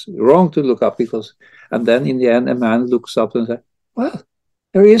wrong to look up because, and then in the end, a man looks up and says, well,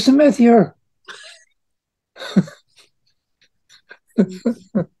 there is a meteor.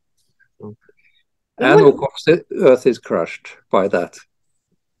 And of course, the Earth is crushed by that.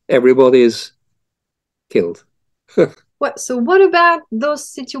 Everybody is killed. So what about those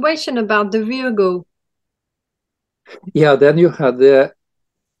situations about the Virgo? Yeah, then you had the,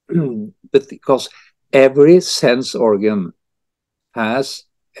 but because every sense organ has,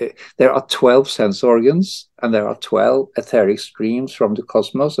 there are 12 sense organs, and there are 12 etheric streams from the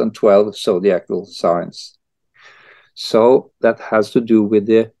cosmos and 12 zodiacal signs. So that has to do with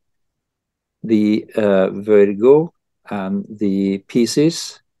the Virgo and the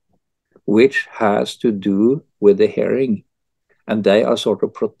Pisces, which has to do with the hearing. And they are sort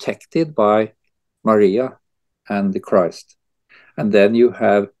of protected by Maria and the Christ. And then you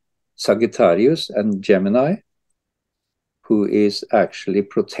have Sagittarius and Gemini, who is actually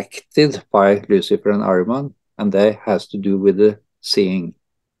protected by Lucifer and Ahriman, and they has to do with the seeing.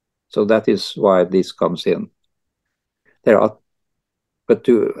 So that is why this comes in. But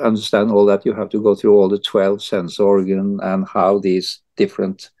to understand all that, you have to go through all the 12 sense organ and how these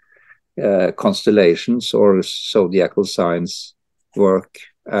different constellations or zodiacal signs work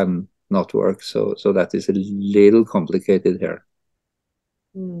and not work. So that is a little complicated here.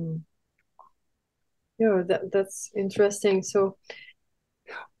 Yeah, that's interesting. So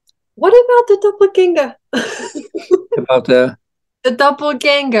what about the doppelganger? About the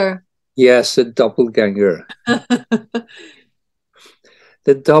doppelganger. Yes, the doppelganger.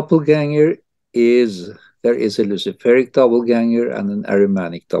 The doppelganger is, there is a Luciferic doppelganger and an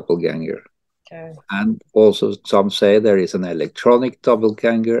Ahrimanic doppelganger. Okay. And also some say there is an electronic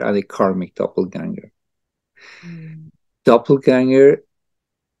doppelganger and a karmic doppelganger. Doppelganger,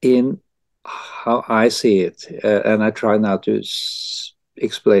 in how I see it, and I try now to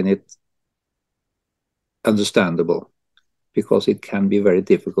explain it understandable, because it can be very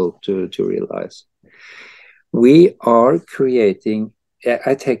difficult to realize. We are creating,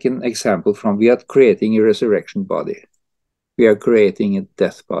 I take an example from, we are creating a resurrection body. We are creating a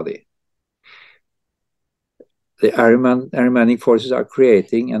death body. The Ahrimanic forces are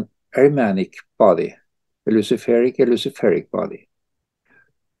creating an Ahrimanic body, a Luciferic body.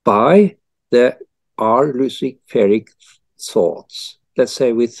 By our Luciferic thoughts. Let's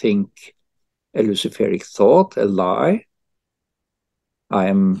say we think a Luciferic thought, a lie. I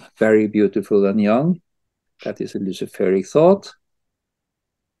am very beautiful and young. That is a Luciferic thought.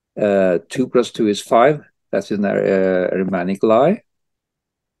 2 + 2 is 5. That's an Ahrimanic lie.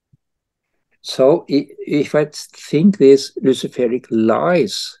 So if I think these Luciferic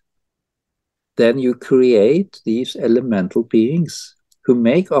lies, then you create these elemental beings who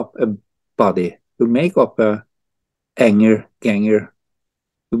make up a body, who make up a ganger,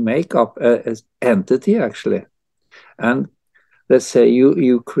 who make up an entity, actually. And let's say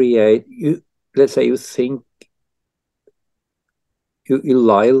you create, let's say you think, you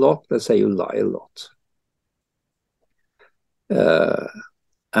lie a lot. Let's say you lie a lot.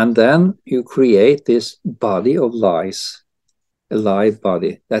 And then you create this body of lies, a lie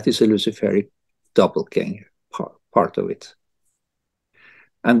body. That is a Luciferic doppelganger, part of it.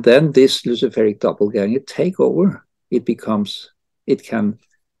 And then this Luciferic doppelganger take over. It can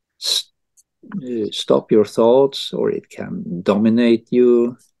stop your thoughts, or it can dominate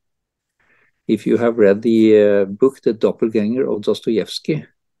you. If you have read the book, The Doppelganger of Dostoevsky,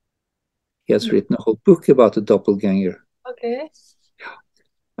 he has written a whole book about the doppelganger. Okay.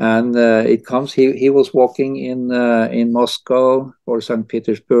 And it comes, he was walking in Moscow or St.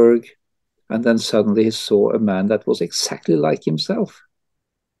 Petersburg, and then suddenly he saw a man that was exactly like himself.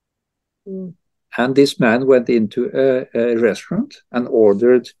 And this man went into a restaurant and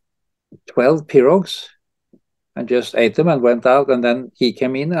ordered 12 pirogues and just ate them and went out. And then he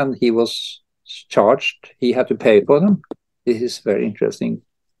came in and he was charged. He had to pay for them. This is a very interesting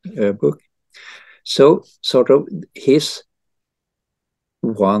book. So sort of his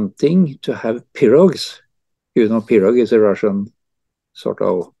wanting to have pirogues. You know, pirog is a Russian sort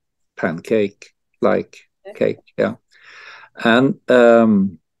of pancake-like cake, yeah. And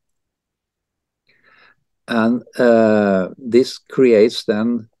this creates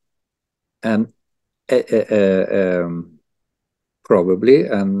then probably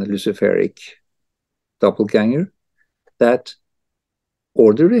an Luciferic doppelganger that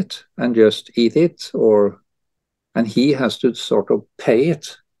order it and just eat it, or and he has to sort of pay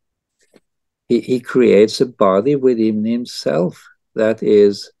it. He creates a body within himself that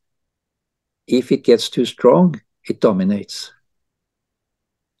is, if it gets too strong, it dominates.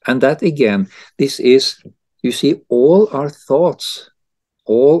 And that again, this is, you see, all our thoughts,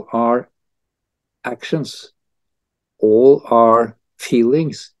 all our actions, all our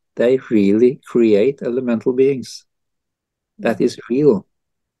feelings, they really create elemental beings. That is real.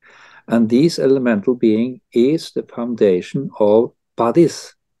 And this elemental being is the foundation of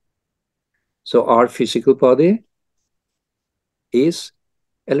bodies. So our physical body is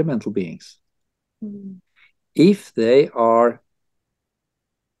elemental beings. If they are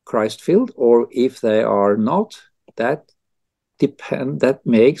Christ-filled or if they are not, that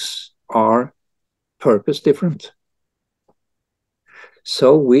makes our purpose different.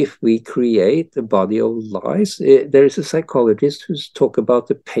 So if we create a body of lies, there is a psychologist who's talked about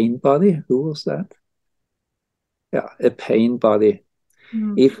the pain body. Who was that? Yeah, a pain body.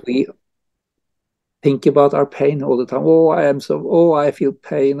 If we think about our pain all the time, I feel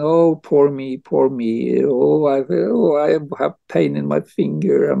pain, oh, poor me, I have pain in my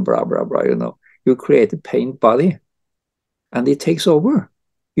finger and blah, blah, blah, you know. You create a pain body and it takes over.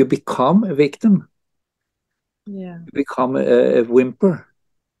 You become a victim. Yeah. You become a whimper,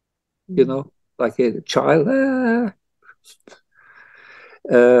 you know, like a child.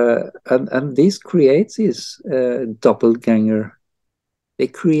 And this creates this doppelganger. They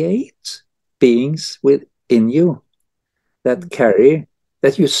create beings within you that carry,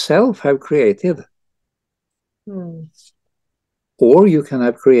 that you self have created. Or you can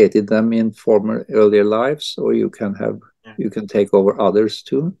have created them in former earlier lives, or you can have, you can take over others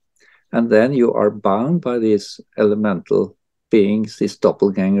too. And then you are bound by these elemental beings, these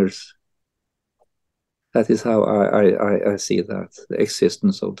doppelgangers. That is how I see that, the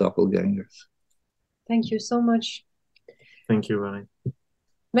existence of doppelgangers. Thank you so much. Thank you, Ryan.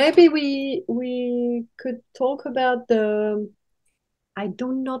 Maybe we could talk about the, I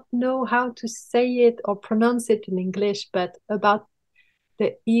do not know how to say it or pronounce it in English, but about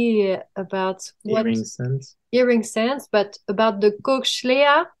the ear, about what Hearing sense. Hearing sense, but about the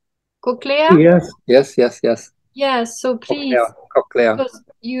cochlea. Yes. Yes, so please, Cochlea. because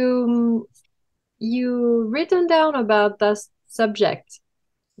you written down about this subject,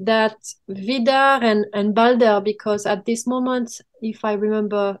 that Vidar and Balder, because at this moment, if I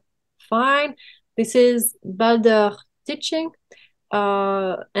remember fine, this is Balder teaching,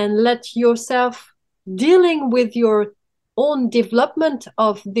 and let yourself dealing with your own development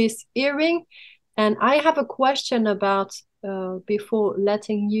of this hearing. And I have a question about, before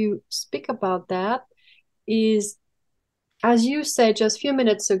letting you speak about that, is, as you said just a few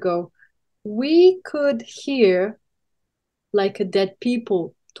minutes ago, we could hear like a dead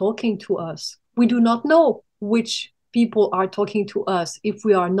people talking to us. We do not know which people are talking to us if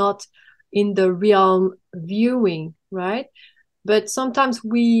we are not in the realm viewing, right? But sometimes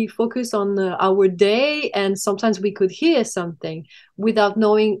we focus on our day, and sometimes we could hear something without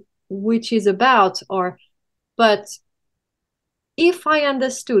knowing which is about. Or, but if I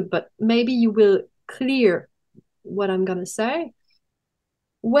understood, but maybe you will clear what I'm gonna say,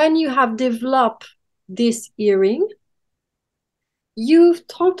 when you have developed this hearing, you've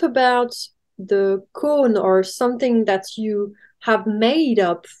talked about the cone or something that you have made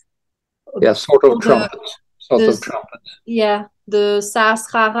up. Yeah, sort of trumpet. Yeah, the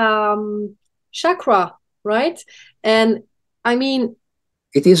Sahasrara chakra, right? And I mean,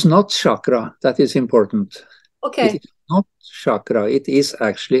 it is not chakra, that is important. Okay. It is not chakra, it is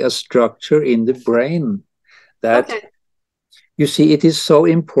actually a structure in the brain that, you see, it is so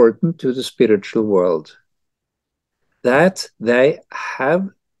important to the spiritual world that they have,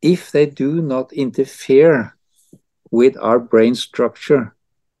 if they do not interfere with our brain structure,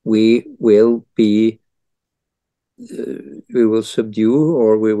 we will be, we will subdue,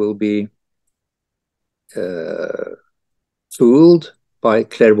 or we will be fooled by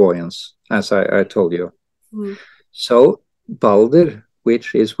clairvoyance, as I told you. So Balder,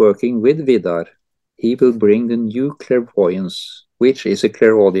 which is working with Vidar, he will bring the new clairvoyance, which is a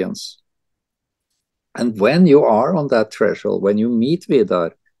clairaudience. And when you are on that threshold, when you meet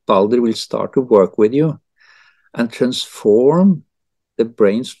Vidar, Balder will start to work with you and transform the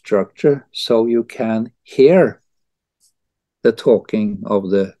brain structure so you can hear the talking of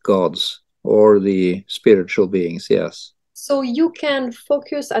the gods or the spiritual beings, yes. So you can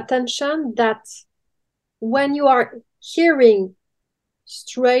focus attention that when you are hearing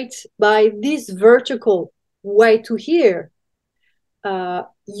straight by this vertical way to hear,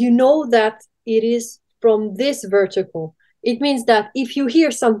 you know that it is from this vertical. It means that if you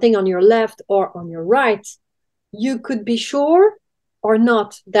hear something on your left or on your right, you could be sure or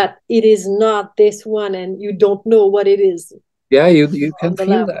not that it is not this one and you don't know what it is. Yeah, you can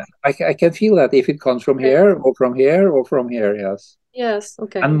feel that. I can feel that if it comes from here or from here or from here, yes. Yes,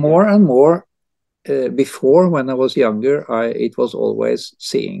 okay. And more, before when I was younger, it was always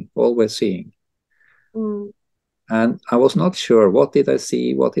seeing. Mm. And I was not sure, what did I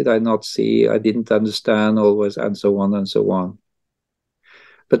see, what did I not see? I didn't understand always, and so on and so on.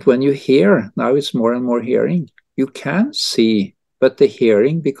 But when you hear, now it's more and more hearing. You can see, but the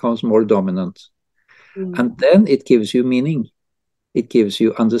hearing becomes more dominant. Mm. And then it gives you meaning. It gives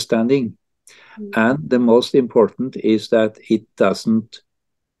you understanding. Mm. And the most important is that it doesn't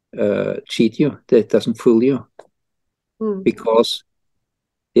cheat you, that it doesn't fool you. Mm. Because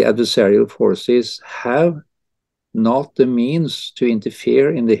the adversarial forces have not the means to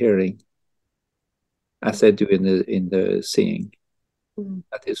interfere in the hearing as they do in the seeing. Mm.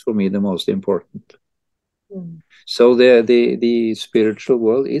 That is for me the most important. Mm. So the spiritual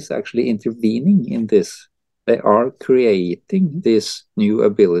world is actually intervening in this. They are creating this new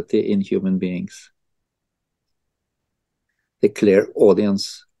ability in human beings. The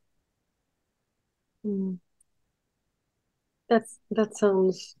clairaudience. Mm. That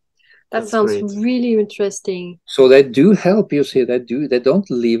sounds great. really interesting. So they do help, you see, they don't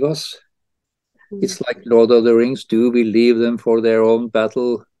leave us. Mm. It's like Lord of the Rings. Do we leave them for their own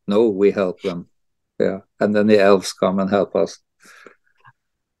battle? No, we help them. Yeah, and then the elves come and help us.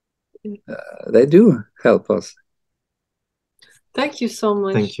 They do help us. Thank you so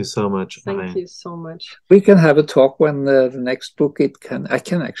much. Thank you so much. Thank you so much. We can have a talk when the next book, I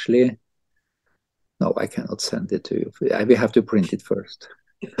can actually, no, I cannot send it to you. We have to print it first.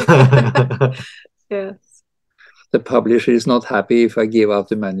 Yes. The publisher is not happy if I give out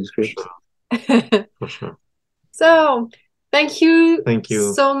the manuscript. For sure. So, thank you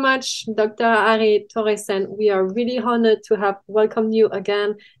so much, Dr. Ari THORESEN. We are really honored to have welcomed you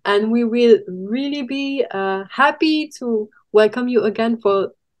again, and we will really be happy to welcome you again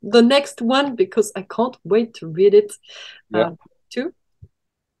for the next one, because I can't wait to read it too.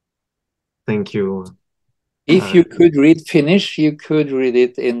 Thank you. If you could read Finnish, you could read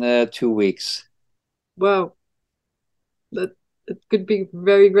it in 2 weeks. Wow. That could be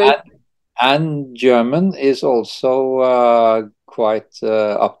very great. And German is also quite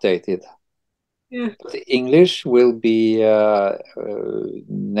updated. Yeah. The English will be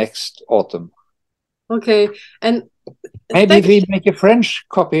next autumn. Okay, and maybe we make a French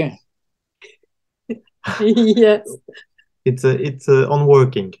copy. Yes, it's on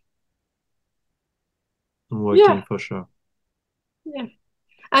working. For sure. Yeah,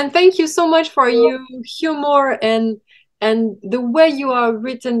 and thank you so much for your humor and the way you are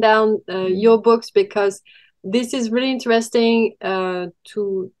written down your books, because this is really interesting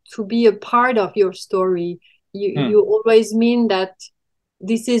to be a part of your story. You always mean that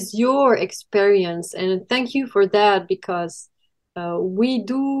this is your experience, and thank you for that, because we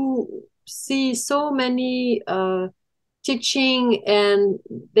do see so many teaching, and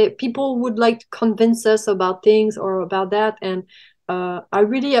that people would like to convince us about things or about that, and I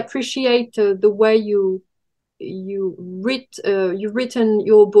really appreciate the way you've written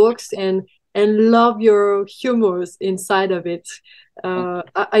your books and love your humors inside of it.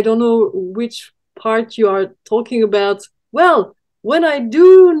 I don't know which part you are talking about. Well, when I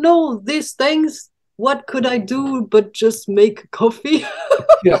do know these things, what could I do but just make coffee?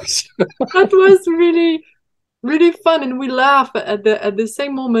 Yes. That was really fun, and we laugh at the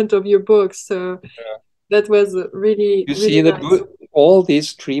same moment of your books. So that was really, you really see the nice. all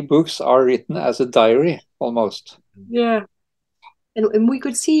these 3 books are written as a diary almost. Yeah, and we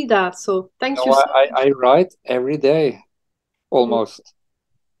could see that. So thank you so much. I write every day almost.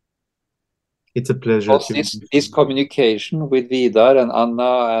 It's a pleasure. This communication with Vidar and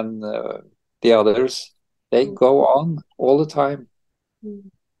Anna and the others, they go on all the time.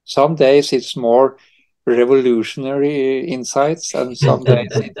 Some days it's more revolutionary insights, and some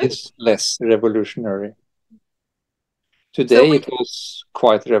days it is less revolutionary. Today it was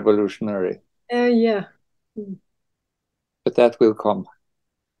quite revolutionary. Yeah. But that will come.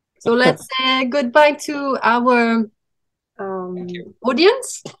 So let's say goodbye to our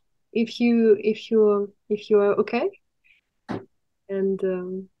audience, if you are okay,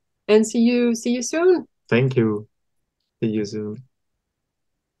 and see you soon. Thank you. See you soon.